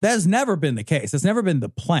never been the case. That's never been the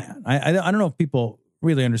plan. I don't know if people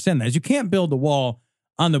really understand that. Is you can't build a wall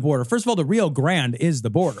on the border. First of all, the Rio Grande is the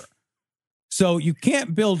border. So you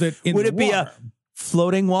can't build it in Would the it be water. a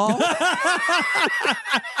floating wall?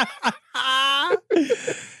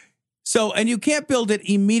 So, and you can't build it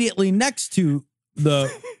immediately next to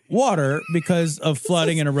the water because of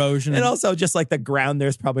flooding and erosion. And also just like the ground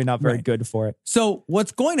there's probably not very good for it. So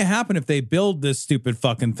what's going to happen if they build this stupid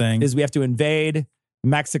fucking thing is we have to invade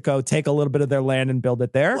Mexico, take a little bit of their land and build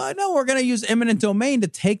it there. Well, no, we're going to use eminent domain to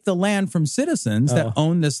take the land from citizens that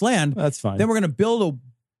own this land. That's fine. Then we're going to build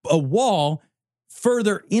a wall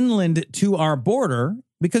further inland to our border,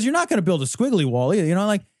 because you're not going to build a squiggly wall either. You know,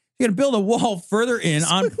 like you're going to build a wall further in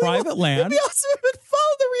on private land. It'd be awesome if it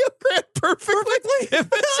followed the Rio Grande perfectly. If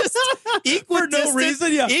it's just equidistant. For no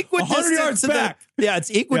reason, yeah. 100 yards back. It's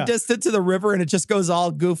equidistant to the river and it just goes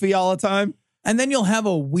all goofy all the time. And then you'll have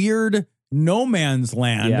a weird no man's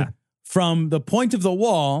land from the point of the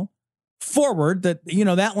wall forward that, you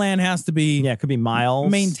know, that land has to be it could be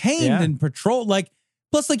miles maintained and patrolled. Like,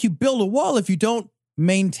 plus, like, you build a wall, if you don't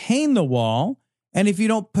maintain the wall and if you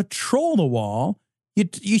don't patrol the wall,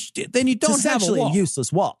 then you don't have a wall. A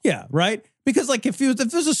useless wall. Yeah, right? Because like if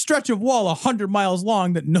there's a stretch of wall 100 miles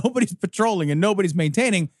long that nobody's patrolling and nobody's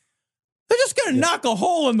maintaining, they're just going to knock a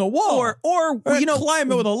hole in the wall or you know, climb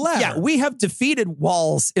it with a ladder. Yeah, we have defeated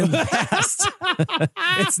walls in the past.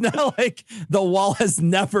 It's not like the wall has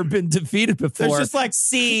never been defeaed before. There's just like,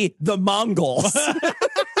 see the Mongols.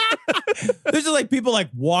 There's just like people like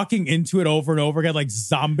walking into it over and over again, like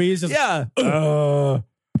zombies. Just, yeah.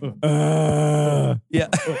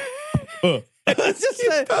 It's just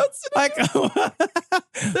like they're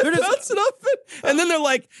just bouncing off it, and then they're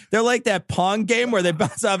like that Pong game where they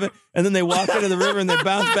bounce off it, and then they walk into the river and they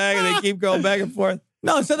bounce back and they keep going back and forth.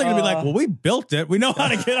 No, instead they're gonna be like, well, we built it. We know how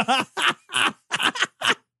to get on.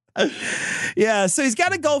 Yeah, so he's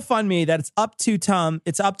got a GoFundMe that it's up to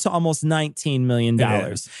almost $19 million.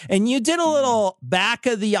 And you did a little back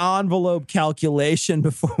of the envelope calculation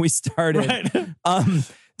before we started,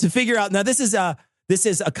 to figure out. Now this is a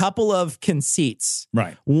couple of conceits.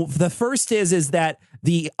 Right. The first is that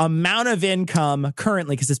the amount of income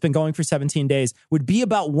currently, because it's been going for 17 days, would be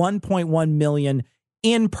about 1.1 million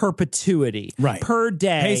in perpetuity per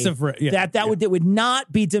day. Pace of, It would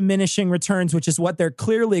not be diminishing returns, which is what they're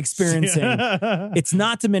clearly experiencing. It's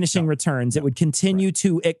not diminishing returns. It would continue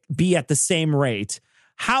to be at the same rate.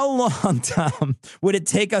 How long, Tom, would it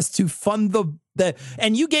take us to fund the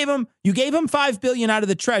and you gave him $5 billion out of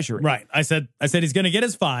the treasury. Right. I said he's going to get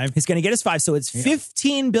his 5. He's going to get his 5. So it's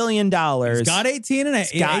 $15 billion. He's got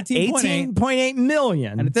 18.8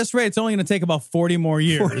 million. And at this rate, it's only going to take about 40 more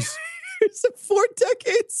years. 4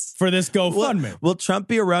 decades for this GoFundMe. Will Trump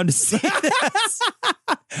be around to see this?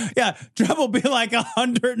 Yeah, Trump will be like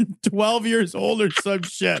 112 years old or some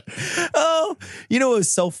shit. Oh, you know what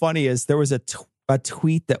was so funny is there was a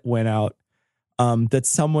tweet that went out that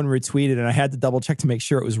someone retweeted, and I had to double check to make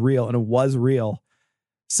sure it was real, and it was real.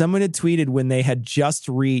 Someone had tweeted when they had just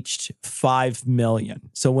reached 5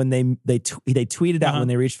 million. So when they tweeted out when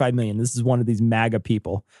they reached 5 million. This is one of these MAGA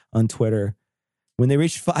people on Twitter. When they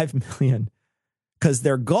reached 5 million, because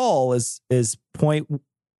their goal is a billion,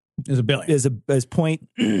 is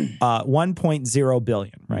 1.0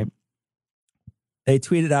 billion, right? They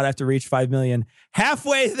tweeted out after reach 5 million,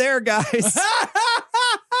 halfway there, guys.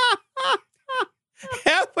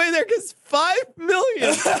 Halfway there, because 5 million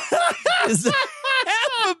is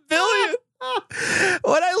 $500 million.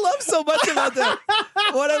 What I love so much about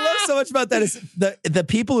that is the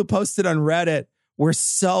people who posted on Reddit were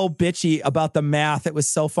so bitchy about the math. It was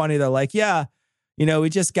so funny. They're like, yeah, you know,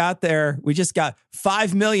 we just got there. We just got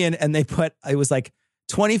 5 million, and they put, it was like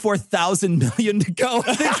 24,000 million to go.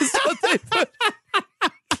 I think is what they put.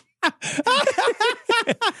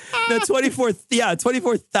 No,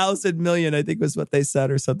 24,000 million, I think was what they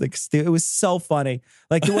said, or something. It was so funny.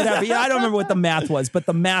 Like whatever. Yeah, I don't remember what the math was, but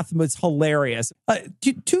the math was hilarious.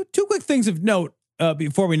 Two quick things of note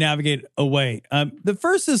before we navigate away. The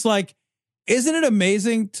first is like, isn't it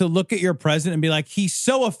amazing to look at your president and be like, he's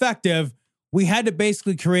so effective, we had to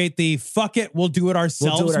basically create the fuck it, we'll do it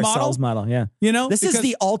ourselves model. Yeah. You know? This is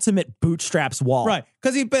the ultimate bootstraps wall. Right.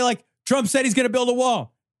 Because he'd be like, Trump said he's going to build a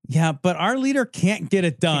wall. Yeah, but our leader can't get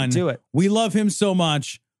it done. Can't do it. We love him so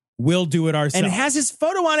much. We'll do it ourselves. And it has his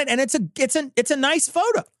photo on it, and it's a nice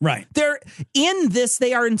photo. Right. They're in this,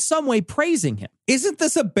 they are in some way praising him. Isn't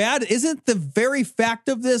the very fact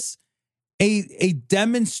of this a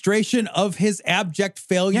demonstration of his abject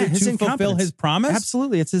failure to fulfill his promise?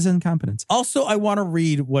 Absolutely. It's his incompetence. Also, I want to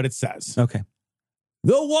read what it says. Okay.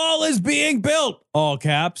 The wall is being built, all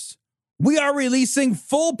caps. We are releasing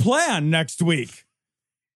full plan next week.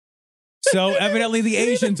 So evidently the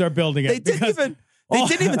Asians are building it. They didn't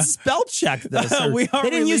even spell check this. They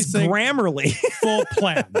didn't use Grammarly. Full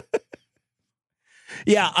plan.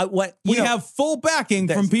 Yeah. We have full backing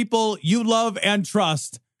from people you love and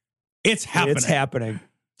trust. It's happening. It's happening.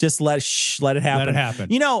 Just let it happen. Let it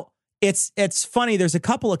happen. You know, it's funny. There's a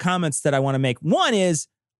couple of comments that I want to make. One is,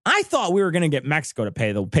 I thought we were going to get Mexico to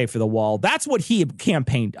pay for the wall. That's what he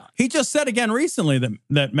campaigned on. He just said again recently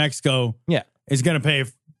that Mexico is going to pay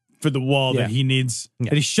for the wall that he needs,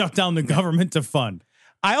 that he shut down the government to fund.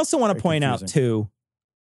 I also want to point out, too,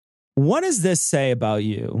 what does this say about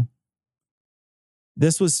you?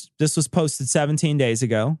 This was posted 17 days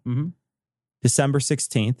ago, December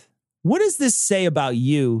 16th. What does this say about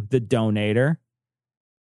you, the donator,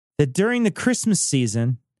 that during the Christmas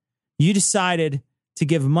season, you decided to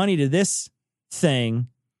give money to this thing?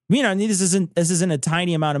 You know, this isn't a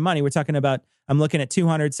tiny amount of money. We're talking about, I'm looking at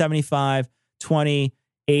 275, 20,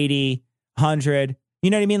 80, 100. You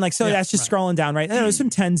know what I mean? Like, so that's just scrolling down, right? There's some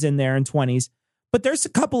 10s in there and 20s, but there's a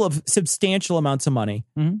couple of substantial amounts of money.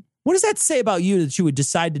 What does that say about you that you would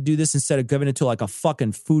decide to do this instead of giving it to like a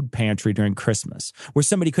fucking food pantry during Christmas where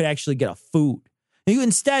somebody could actually get a food?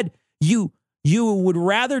 You would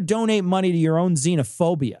rather donate money to your own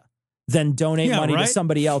xenophobia than donate money to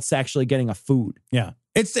somebody else actually getting a food. Yeah.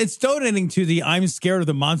 It's donating to the I'm scared of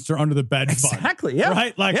the monster under the bed fund. Exactly, yeah.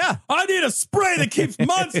 Right? Like, I need a spray that keeps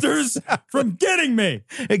monsters from getting me.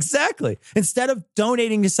 Exactly. Instead of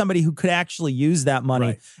donating to somebody who could actually use that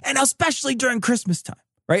money, and especially during Christmas time.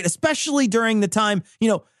 Right? Especially during the time, you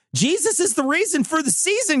know, Jesus is the reason for the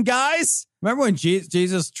season, guys. Remember when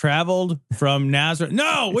Jesus traveled from Nazareth?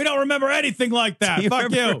 No, we don't remember anything like that. Fuck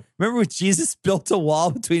you. Remember when Jesus built a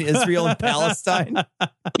wall between Israel and Palestine?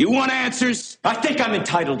 You want answers? I think I'm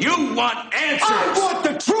entitled. You want answers? I want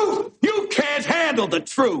the truth. You can't handle the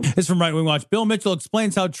truth. This is from Right Wing Watch. Bill Mitchell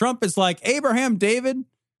explains how Trump is like Abraham, David,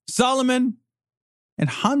 Solomon, and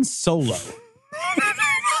Han Solo.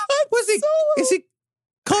 Is he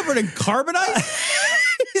covered in carbonite?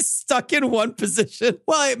 He's stuck in one position.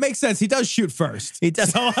 Well, it makes sense. He does shoot first. He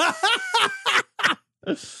does. All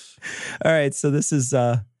right. So this is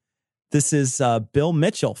Bill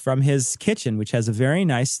Mitchell from his kitchen, which has a very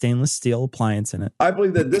nice stainless steel appliance in it. I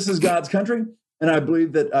believe that this is God's country, and I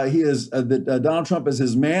believe that Donald Trump is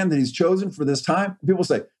his man that he's chosen for this time. People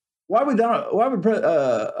say, why would God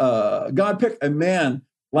pick a man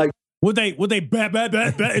like? Would they? Is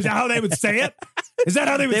that how they would say it? Is that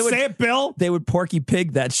how they would say it, Bill? They would Porky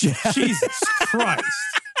Pig that shit. Jesus Christ!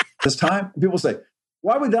 This time, people say,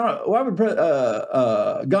 why would God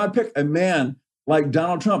pick a man like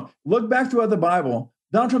Donald Trump? Look back throughout the Bible.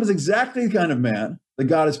 Donald Trump is exactly the kind of man that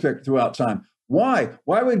God has picked throughout time. Why?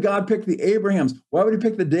 Why would God pick the Abrahams? Why would he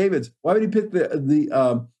pick the Davids? Why would he pick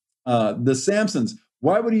the Samsons?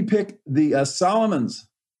 Why would he pick the Solomons?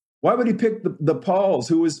 Why would he pick the Pauls,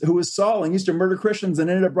 who was Saul and used to murder Christians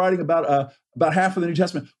and ended up writing about half of the New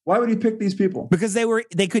Testament? Why would he pick these people? Because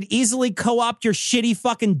they could easily co-opt your shitty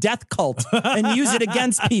fucking death cult and use it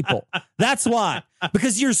against people. That's why.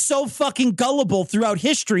 Because you're so fucking gullible throughout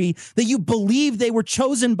history that you believe they were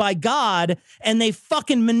chosen by God and they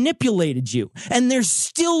fucking manipulated you. And they're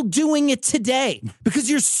still doing it today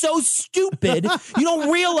because you're so stupid you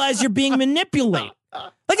don't realize you're being manipulated.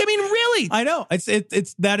 Like, I mean, really? I know.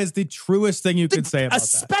 That is the truest thing you could say about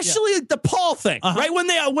especially the Paul thing, right?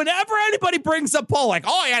 Whenever anybody brings up Paul, like,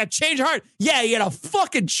 oh, he had a change of heart. Yeah, he had a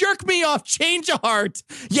fucking jerk me off change of heart.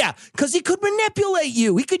 Yeah, because he could manipulate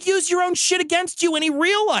you. He could use your own shit against you, and he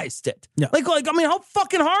realized it. Yeah. Like, I mean, how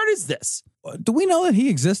fucking hard is this? Do we know that he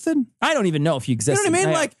existed? I don't even know if he existed. You know what I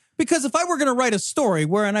mean? Like, because if I were going to write a story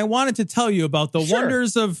and I wanted to tell you about the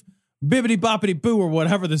wonders of bibbity boppity boo or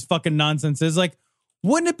whatever this fucking nonsense is, like,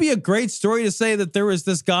 wouldn't it be a great story to say that there was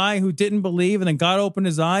this guy who didn't believe and then God opened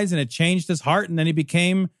his eyes and it changed his heart and then he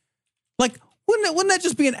became like, wouldn't that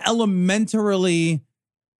just be an elementarily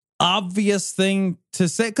obvious thing to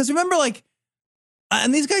say? Because remember, like,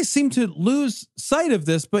 and these guys seem to lose sight of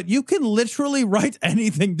this, but you can literally write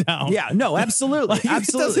anything down. Yeah, no, absolutely. Like,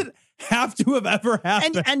 absolutely. It doesn't have to have ever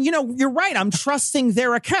happened. And you know, you're right. I'm trusting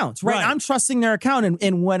their account, right? I'm trusting their account.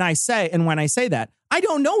 And when I say that, I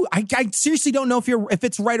don't know. I seriously don't know if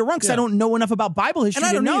it's right or wrong because I don't know enough about Bible history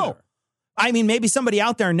to know. Either. I mean, maybe somebody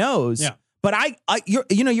out there knows. Yeah. But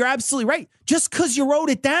you're absolutely right. Just because you wrote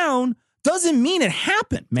it down doesn't mean it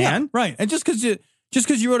happened, man. Yeah, right. And just because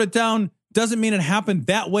you wrote it down doesn't mean it happened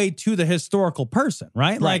that way to the historical person,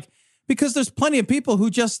 right? Like, because there's plenty of people who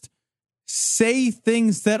just say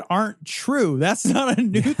things that aren't true. That's not a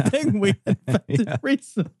new thing we invented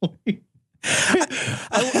recently.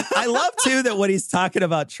 I love too that when he's talking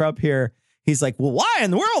about Trump here, he's like, well, why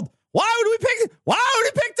in the world? Why would we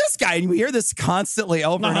pick this guy? And we hear this constantly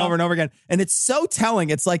over and over and over again. And it's so telling.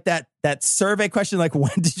 It's like that survey question, like,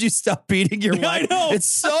 when did you stop beating your wife? I know. It's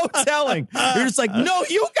so telling. You're just like, no,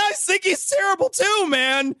 you guys think he's terrible too,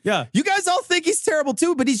 man. Yeah. You guys all think he's terrible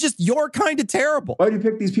too, but he's just your kind of terrible. Why do you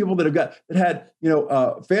pick these people that had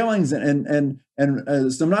failings and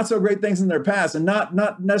some not so great things in their past, and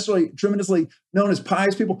not necessarily tremendously known as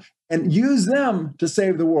pious people, and use them to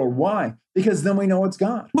save the world? Why? Because then we know it's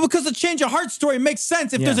God. Well, because the change of heart story makes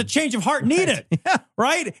sense if there's a change of heart needed,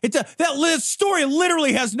 right? That story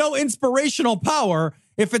literally has no inspirational power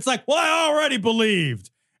if it's like, well, I already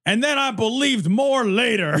believed, and then I believed more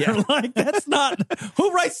later. Yeah. Like, that's not,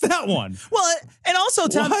 who writes that one? Well, and also,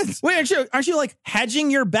 Tom, wait, aren't you like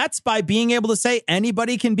hedging your bets by being able to say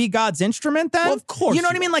anybody can be God's instrument then? Well, of course. You know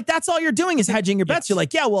what I mean? Like, that's all you're doing is hedging your bets. You're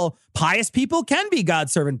like, yeah, well, pious people can be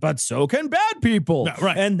God's servant, but so can bad people. Yeah,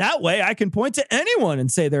 right. And that way I can point to anyone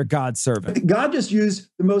and say they're God's servant. God just used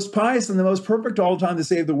the most pious and the most perfect all the time to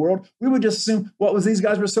save the world. We would just assume, well, these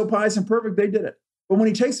guys were so pious and perfect, they did it. But when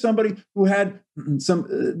he takes somebody who had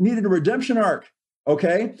needed a redemption arc,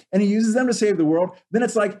 okay, and he uses them to save the world, then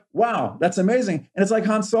it's like, wow, that's amazing. And it's like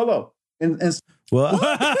Han Solo.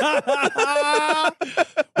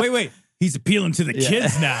 Wait. He's appealing to the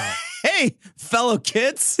kids now. Hey, fellow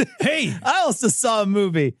kids. Hey. I also saw a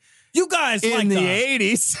movie. You guys in like the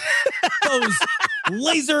 80s. Those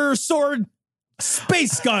laser sword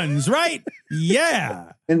space guns, right?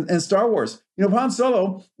 Yeah. In Star Wars, Han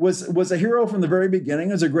Solo was a hero from the very beginning.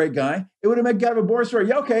 He was a great guy. It would have made kind of a boring story.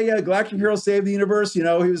 Yeah, okay, yeah, galactic hero saved the universe. He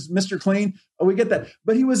was Mr. Clean. Oh, we get that.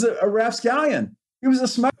 But he was a rapscallion. He was a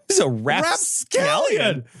smart. He's a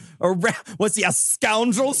rapscallion. Was he a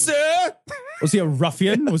scoundrel, sir? Was he a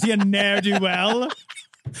ruffian? Was he a ne'er-do-well?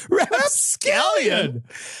 Rapscallion.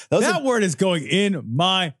 That word is going in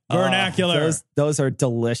my vernacular. Those are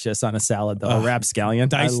delicious on a salad, though. A rapscallion.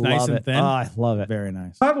 Diced nice and thin. Oh, I love it. Very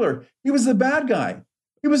nice. Smuggler. He was the bad guy.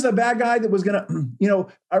 He was the bad guy that was going to,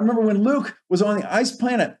 I remember when Luke was on the ice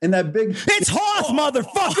planet in that big. It's Hoth,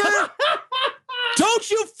 motherfucker.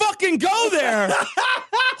 Don't you fucking go there.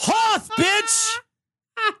 Hoth, bitch.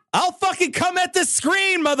 I'll fucking come at the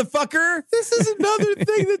screen, motherfucker. This is another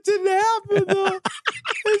thing that didn't happen, though.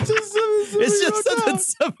 It's just something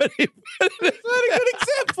somebody. It's not a good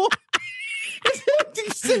example.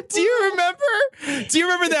 Do you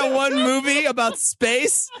remember that one movie about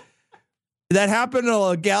space that happened in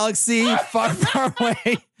a galaxy far, far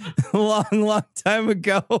away, long time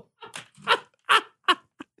ago?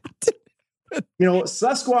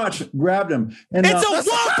 Sasquatch grabbed him. And, it's a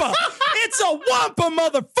wampa! It's a wampa,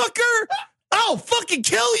 motherfucker! I'll fucking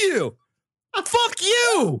kill you! Fuck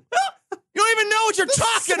you! You don't even know what you're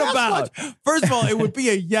talking about. First of all, it would be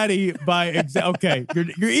a Yeti by okay.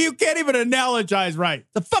 You can't even analogize right.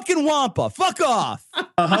 The fucking wampa. Fuck off.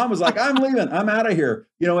 Han was like, I'm leaving. I'm out of here.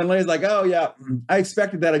 And Leia's like, oh, yeah, I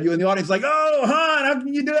expected that of you. And the audience is like, oh, Han, how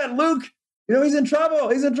can you do that? Luke, he's in trouble.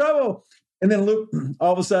 He's in trouble. And then Han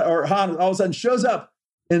all of a sudden shows up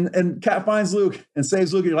and Kat finds Luke and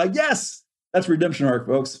saves Luke. And you're like, yes, that's redemption arc,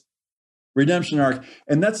 folks. Redemption arc.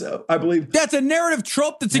 And that's, I believe. That's a narrative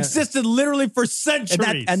trope that's existed literally for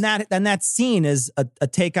centuries. And that scene is a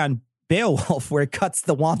take on Beowulf where it cuts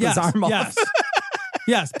the wampa's arm off.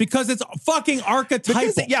 Yes, because it's fucking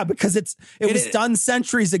archetypal. Because it was done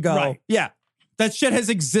centuries ago. Right. Yeah. That shit has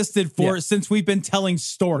existed since we've been telling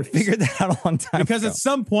stories. We figured that out a long time because ago. At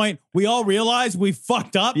some point we all realize we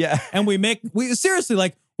fucked up. Yeah. And we realize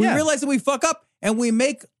that we fuck up and we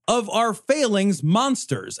make of our failings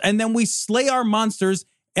monsters. And then we slay our monsters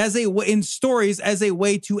in stories as a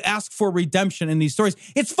way to ask for redemption in these stories.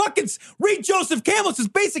 It's fucking read Joseph Campbell. It's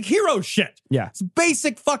basic hero shit. Yeah. It's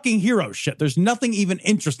basic fucking hero shit. There's nothing even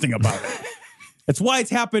interesting about it. That's why it's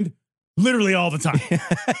happened literally all the time.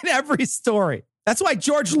 In every story. That's why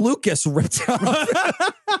George Lucas ripped off.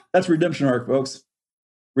 That's redemption arc, folks.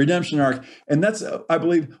 Redemption arc. And that's, I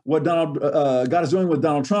believe, what God is doing with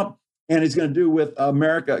Donald Trump, and he's going to do with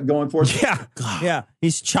America going forward. Yeah. God. Yeah.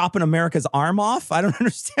 He's chopping America's arm off. I don't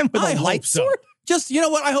understand with a light sword. Just, you know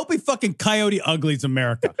what? I hope he fucking Coyote Uglies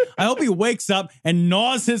America. I hope he wakes up and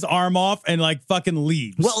gnaws his arm off and fucking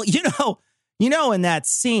leaves. Well, in that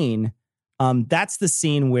scene, that's the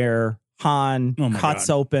scene where Han cuts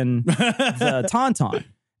open the tauntaun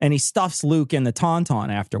and he stuffs Luke in the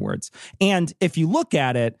tauntaun afterwards. And if you look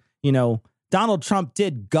at it, Donald Trump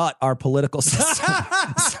did gut our political system.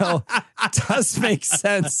 So it does make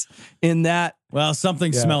sense in that. Well,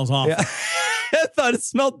 something smells awful. Yeah. I thought it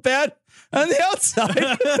smelled bad on the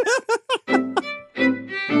outside.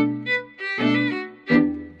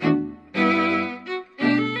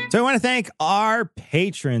 So we want to thank our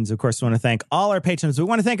patrons. Of course, we want to thank all our patrons. We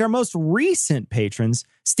want to thank our most recent patrons,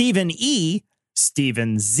 Stephen E.,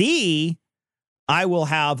 Stephen Z. I will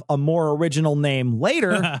have a more original name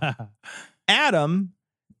later. Adam,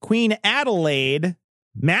 Queen Adelaide,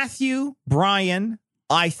 Matthew, Brian,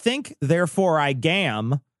 I think, therefore I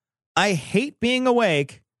gam, I hate being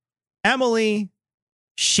awake, Emily,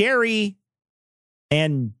 Sherry,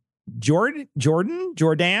 and Jordan? I don't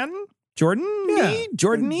know.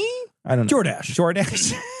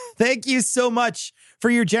 Jordash. Thank you so much for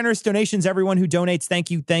your generous donations, everyone who donates.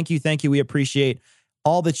 Thank you. We appreciate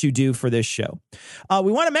all that you do for this show.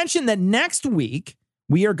 We want to mention that next week,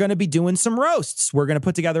 we are going to be doing some roasts. We're going to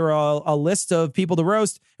put together a list of people to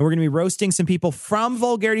roast, and we're going to be roasting some people from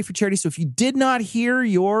Vulgarity for Charity. So if you did not hear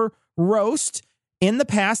your roast in the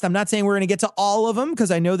past, I'm not saying we're going to get to all of them,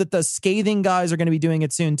 because I know that the scathing guys are going to be doing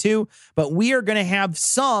it soon too, but we are going to have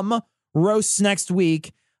some roasts next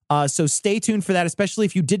week. So stay tuned for that, especially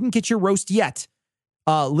if you didn't get your roast yet.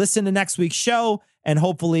 Listen to next week's show, and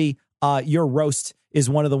hopefully your roast is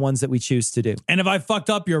one of the ones that we choose to do. And if I fucked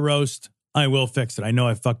up your roast, I will fix it. I know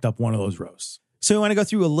I fucked up one of those roasts. So we want to go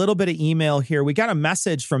through a little bit of email here. We got a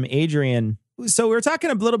message from Adrian. So we were talking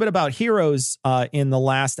a little bit about heroes in the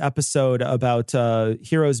last episode, about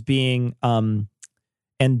heroes being and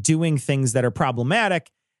doing things that are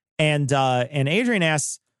problematic. And Adrian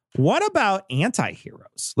asks, what about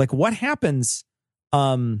anti-heroes? Like, what happens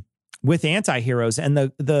with anti-heroes? And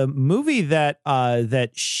the movie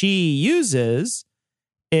that she uses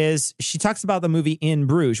is, she talks about the movie In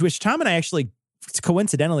Bruges, which Tom and I actually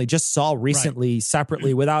coincidentally just saw recently,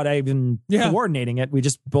 separately, without even coordinating it. We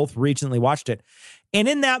just both recently watched it. And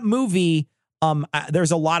in that movie,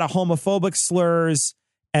 there's a lot of homophobic slurs.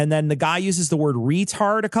 And then the guy uses the word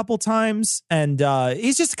retard a couple times. And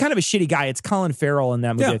he's just kind of a shitty guy. It's Colin Farrell in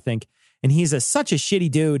that movie, I think. And he's such a shitty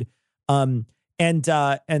dude. And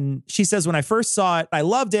she says, when I first saw it, I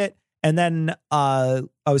loved it. And then I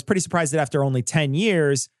was pretty surprised that after only 10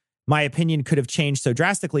 years, my opinion could have changed so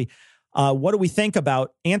drastically. What do we think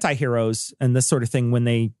about anti-heroes and this sort of thing when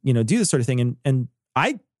they, do this sort of thing? And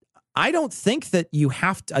I don't think that you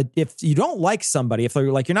have to, if you don't like somebody, if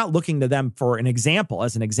they're like, you're not looking to them for an example,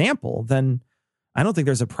 then I don't think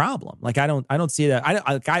there's a problem. Like, I don't see that.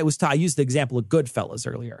 I used the example of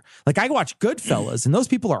Goodfellas earlier. Like, I watch Goodfellas and those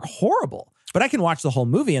people are horrible, but I can watch the whole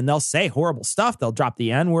movie and they'll say horrible stuff. They'll drop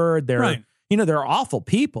the N-word. They're, they're awful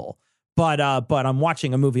people, but I'm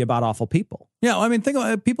watching a movie about awful people. Yeah. I mean, think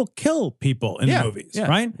about it. People kill people in movies,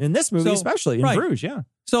 right? In this movie, especially in Bruges. Yeah.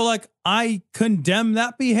 So like, I condemn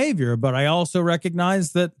that behavior, but I also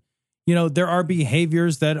recognize that, there are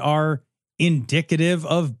behaviors that are indicative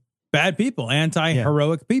of bad people,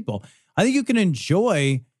 anti-heroic people. I think you can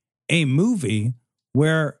enjoy a movie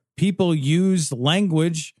where people use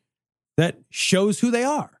language that shows who they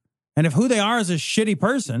are. And if who they are is a shitty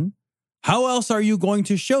person, how else are you going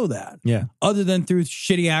to show that? Yeah. Other than through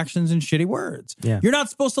shitty actions and shitty words. Yeah. You're not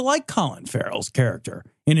supposed to like Colin Farrell's character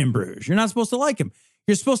in Bruges. You're not supposed to like him.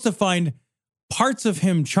 You're supposed to find parts of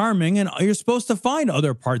him charming, and you're supposed to find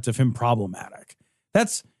other parts of him problematic.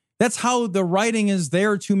 That's how the writing is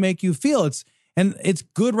there to make you feel. It's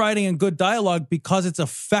good writing and good dialogue because it's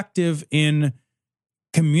effective in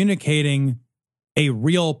communicating a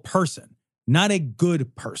real person, not a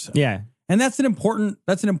good person. Yeah. And that's an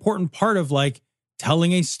important part of like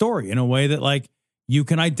telling a story in a way that like you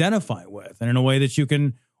can identify with, and in a way that you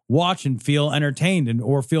can watch and feel entertained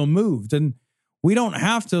or feel moved. And we don't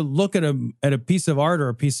have to look at a piece of art or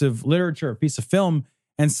a piece of literature, or a piece of film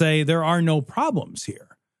and say there are no problems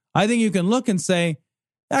here. I think you can look and say,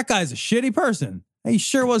 that guy's a shitty person. He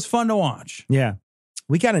sure was fun to watch. Yeah.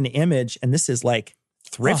 We got an image, and this is like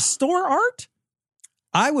thrift store art.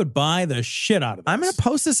 I would buy the shit out of this. I'm going to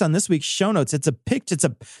post this on this week's show notes. It's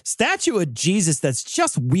a statue of Jesus that's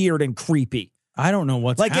just weird and creepy. I don't know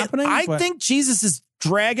what's happening. I think Jesus is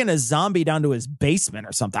dragging a zombie down to his basement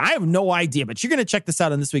or something. I have no idea, but you're going to check this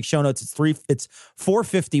out on this week's show notes. It's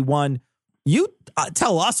 $4.51. You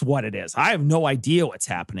tell us what it is. I have no idea what's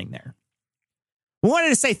happening there. We wanted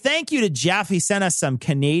to say thank you to Jeff. He sent us some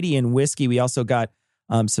Canadian whiskey. We also got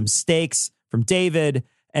some steaks from David,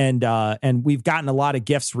 and we've gotten a lot of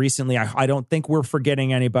gifts recently. I don't think we're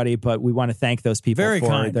forgetting anybody, but we want to thank those people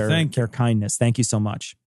for their kindness. Thank you so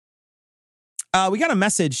much. We got a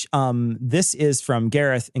message. This is from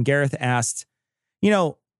Gareth, and Gareth asked,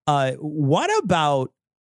 what about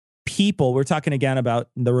people? We're talking again about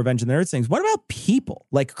the Revenge of the Nerds things. What about people,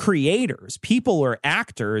 like creators, people or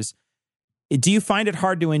actors? Do you find it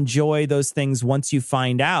hard to enjoy those things once you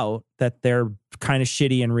find out that they're kind of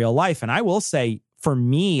shitty in real life? And I will say, for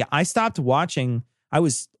me, I stopped watching. I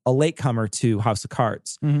was a latecomer to House of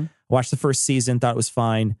Cards. Watched the first season, thought it was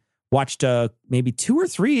fine. Watched maybe 2 or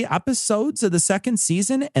 3 episodes of the second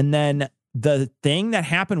season. And then the thing that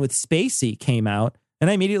happened with Spacey came out. And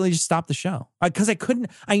I immediately just stopped the show. Because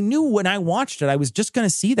I knew when I watched it, I was just going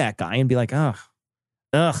to see that guy and be like, ugh.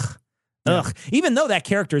 Even though that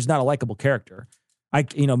character is not a likable character.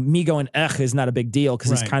 Me going, ugh, is not a big deal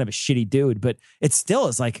because he's kind of a shitty dude. But it still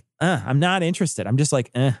is like, I'm not interested. I'm just like,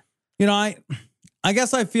 I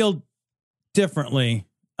guess I feel differently.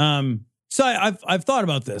 So I've thought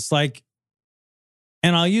about this, like,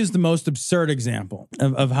 and I'll use the most absurd example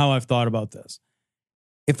of how I've thought about this.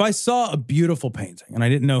 If I saw a beautiful painting and I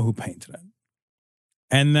didn't know who painted it,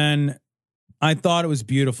 and then I thought it was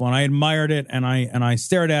beautiful and I admired it and I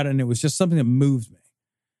stared at it and it was just something that moved me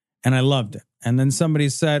and I loved it. And then somebody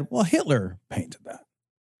said, well, Hitler painted that.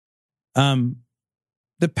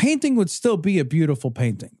 The painting would still be a beautiful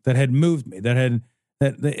painting that had moved me,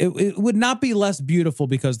 it would not be less beautiful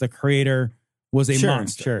because the creator was a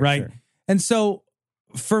monster, right? Sure. And so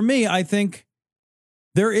for me, I think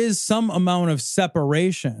there is some amount of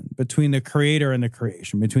separation between the creator and the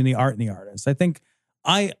creation, between the art and the artist. I think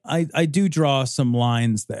I do draw some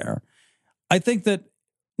lines there. I think that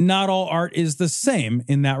not all art is the same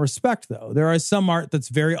in that respect, though. There is some art that's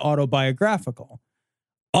very autobiographical.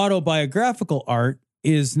 Autobiographical art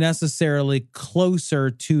is necessarily closer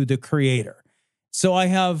to the creator. So I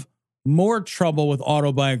have more trouble with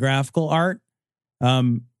autobiographical art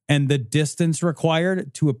and the distance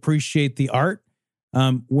required to appreciate the art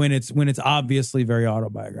when it's obviously very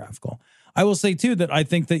autobiographical. I will say, too, that I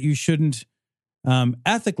think that you shouldn't,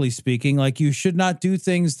 ethically speaking, like you should not do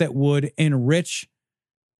things that would enrich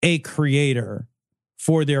a creator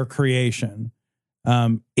for their creation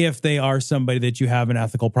if they are somebody that you have an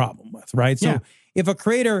ethical problem with, right? So if a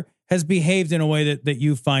creator has behaved in a way that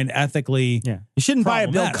you find ethically you shouldn't buy a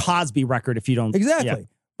Bill Cosby record if you don't. Exactly.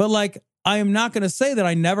 But like, I am not going to say that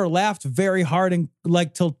I never laughed very hard and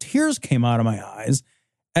like till tears came out of my eyes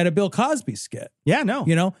at a Bill Cosby skit. Yeah,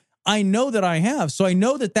 no. I know that I have. So I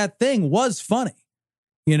know that thing was funny,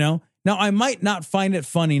 Now, I might not find it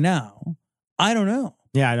funny now. I don't know.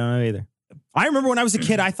 Yeah, I don't know either. I remember when I was a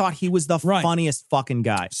kid, I thought he was the funniest fucking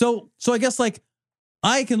guy. So I guess like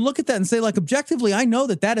I can look at that and say like objectively, I know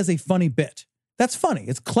that is a funny bit. That's funny.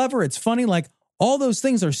 It's clever. It's funny. Like all those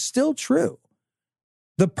things are still true.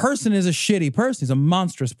 The person is a shitty person. He's a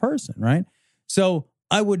monstrous person, right? So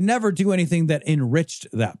I would never do anything that enriched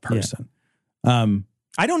that person. Yeah.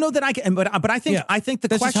 I don't know that I can, but I think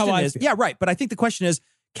the question is, right. But I think the question is,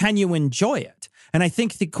 can you enjoy it? And I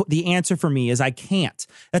think the answer for me is I can't.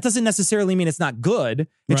 That doesn't necessarily mean it's not good.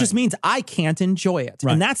 It just means I can't enjoy it.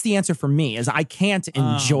 Right. And that's the answer for me is I can't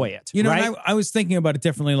enjoy it. Right? I was thinking about it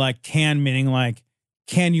differently, like can meaning like,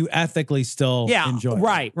 can you ethically still enjoy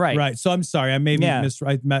it? Right. So I'm sorry. I maybe read the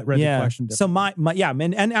question differently. So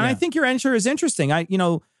and I think your answer is interesting.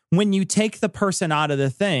 When you take the person out of the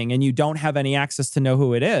thing and you don't have any access to know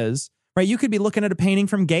who it is, right? You could be looking at a painting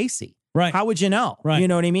from Gacy. Right. How would you know? Right. You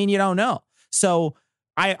know what I mean? You don't know. So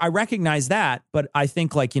I recognize that, but I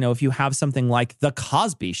think like, if you have something like The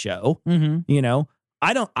Cosby Show,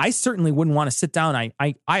 I certainly wouldn't want to sit down.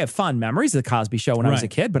 I have fond memories of The Cosby Show when I was a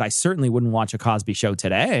kid, but I certainly wouldn't watch a Cosby Show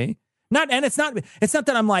today. It's not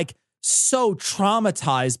that I'm like so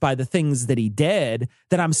traumatized by the things that he did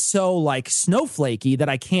that I'm so like snowflakey that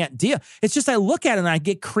I can't deal. It's just I look at it and I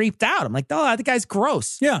get creeped out. I'm like, oh, the guy's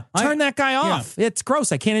gross. Yeah. Turn that guy off. Yeah. It's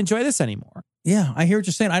gross. I can't enjoy this anymore. Yeah, I hear what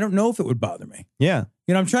you're saying. I don't know if it would bother me. Yeah.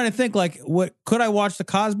 I'm trying to think like, what could I watch The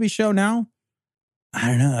Cosby Show now? I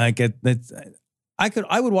don't know.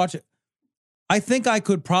 I would watch it. I think I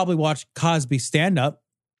could probably watch Cosby stand up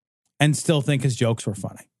and still think his jokes were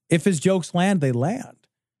funny. If his jokes land, they land.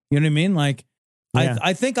 You know what I mean? Like,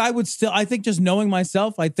 I think just knowing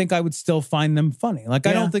myself, I think I would still find them funny. Like,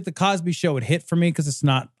 I don't think The Cosby Show would hit for me because it's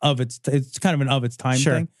not it's kind of an of its time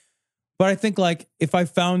thing. But I think like if I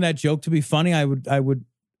found that joke to be funny, I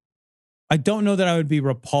don't know that I would be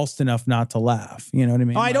repulsed enough not to laugh. You know what I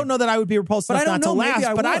mean? I don't know that I would be repulsed enough not to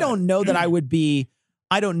laugh, but I don't know that I would be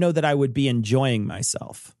enjoying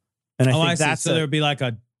myself. And I think that's so there would be like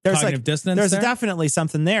a cognitive dissonance. There's definitely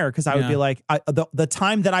something there because I would be like, the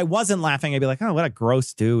time that I wasn't laughing, I'd be like, oh, what a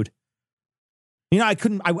gross dude. I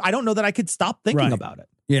don't know that I could stop thinking about it.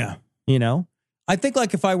 Yeah. I think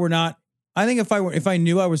like if I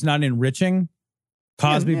knew I was not enriching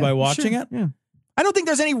Cosby by watching it? Yeah. I don't think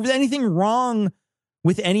there's anything wrong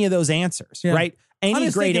with any of those answers, right?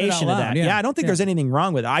 Any gradation of that. Yeah, I don't think there's anything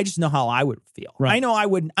wrong with it. I just know how I would feel. Right. I know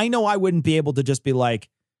I wouldn't be able to just be like,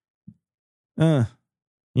 I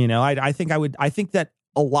think that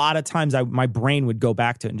a lot of times my brain would go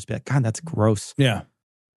back to it and just be like, God, that's gross. Yeah.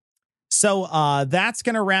 So that's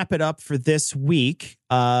going to wrap it up for this week.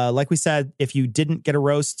 Like we said, if you didn't get a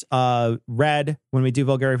roast read when we do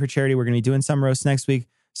Vulgarity for Charity, we're going to be doing some roasts next week.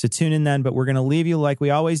 So tune in then. But we're going to leave you like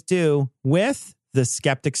we always do with the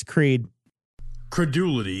Skeptic's Creed.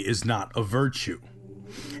 Credulity is not a virtue.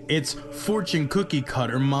 It's fortune cookie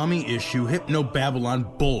cutter, mommy issue,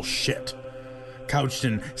 hypno-Babylon bullshit. Couched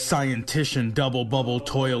in scientician, double bubble,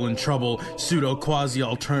 toil and trouble, pseudo quasi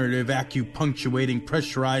alternative, acupunctuating,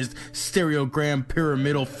 pressurized, stereogram,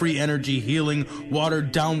 pyramidal, free energy healing,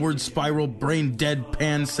 watered downward spiral, brain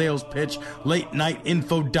deadpan sales pitch, late night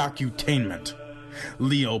info docutainment.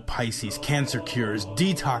 Leo, Pisces, cancer cures,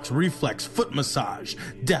 detox, reflex, foot massage,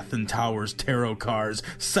 death in towers, tarot cards,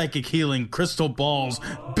 psychic healing, crystal balls,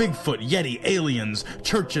 Bigfoot, Yeti, aliens,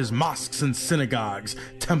 churches, mosques and synagogues,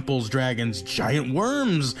 temples, dragons, giant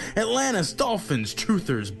worms, Atlantis, dolphins,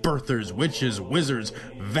 truthers, birthers, witches, wizards,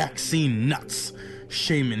 vaccine nuts,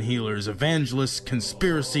 shaman healers, evangelists,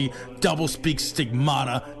 conspiracy, doublespeak,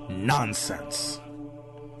 stigmata, nonsense.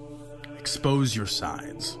 Expose your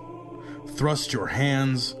sides. Thrust your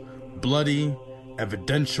hands, bloody,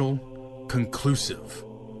 evidential, conclusive.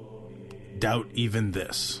 Doubt even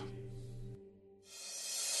this.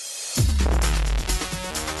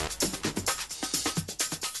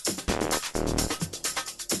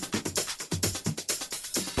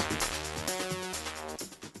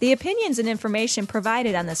 The opinions and information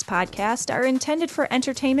provided on this podcast are intended for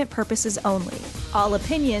entertainment purposes only. All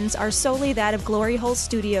opinions are solely that of Glory Hole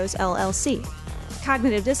Studios, LLC.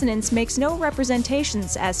 Cognitive Dissonance makes no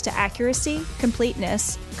representations as to accuracy,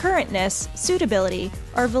 completeness, currentness, suitability,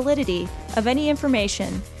 or validity of any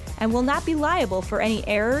information, and will not be liable for any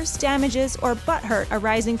errors, damages, or butthurt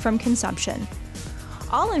arising from consumption.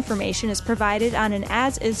 All information is provided on an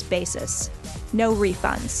as-is basis. No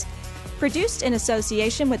refunds. Produced in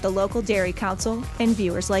association with the local Dairy Council and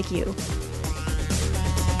viewers like you.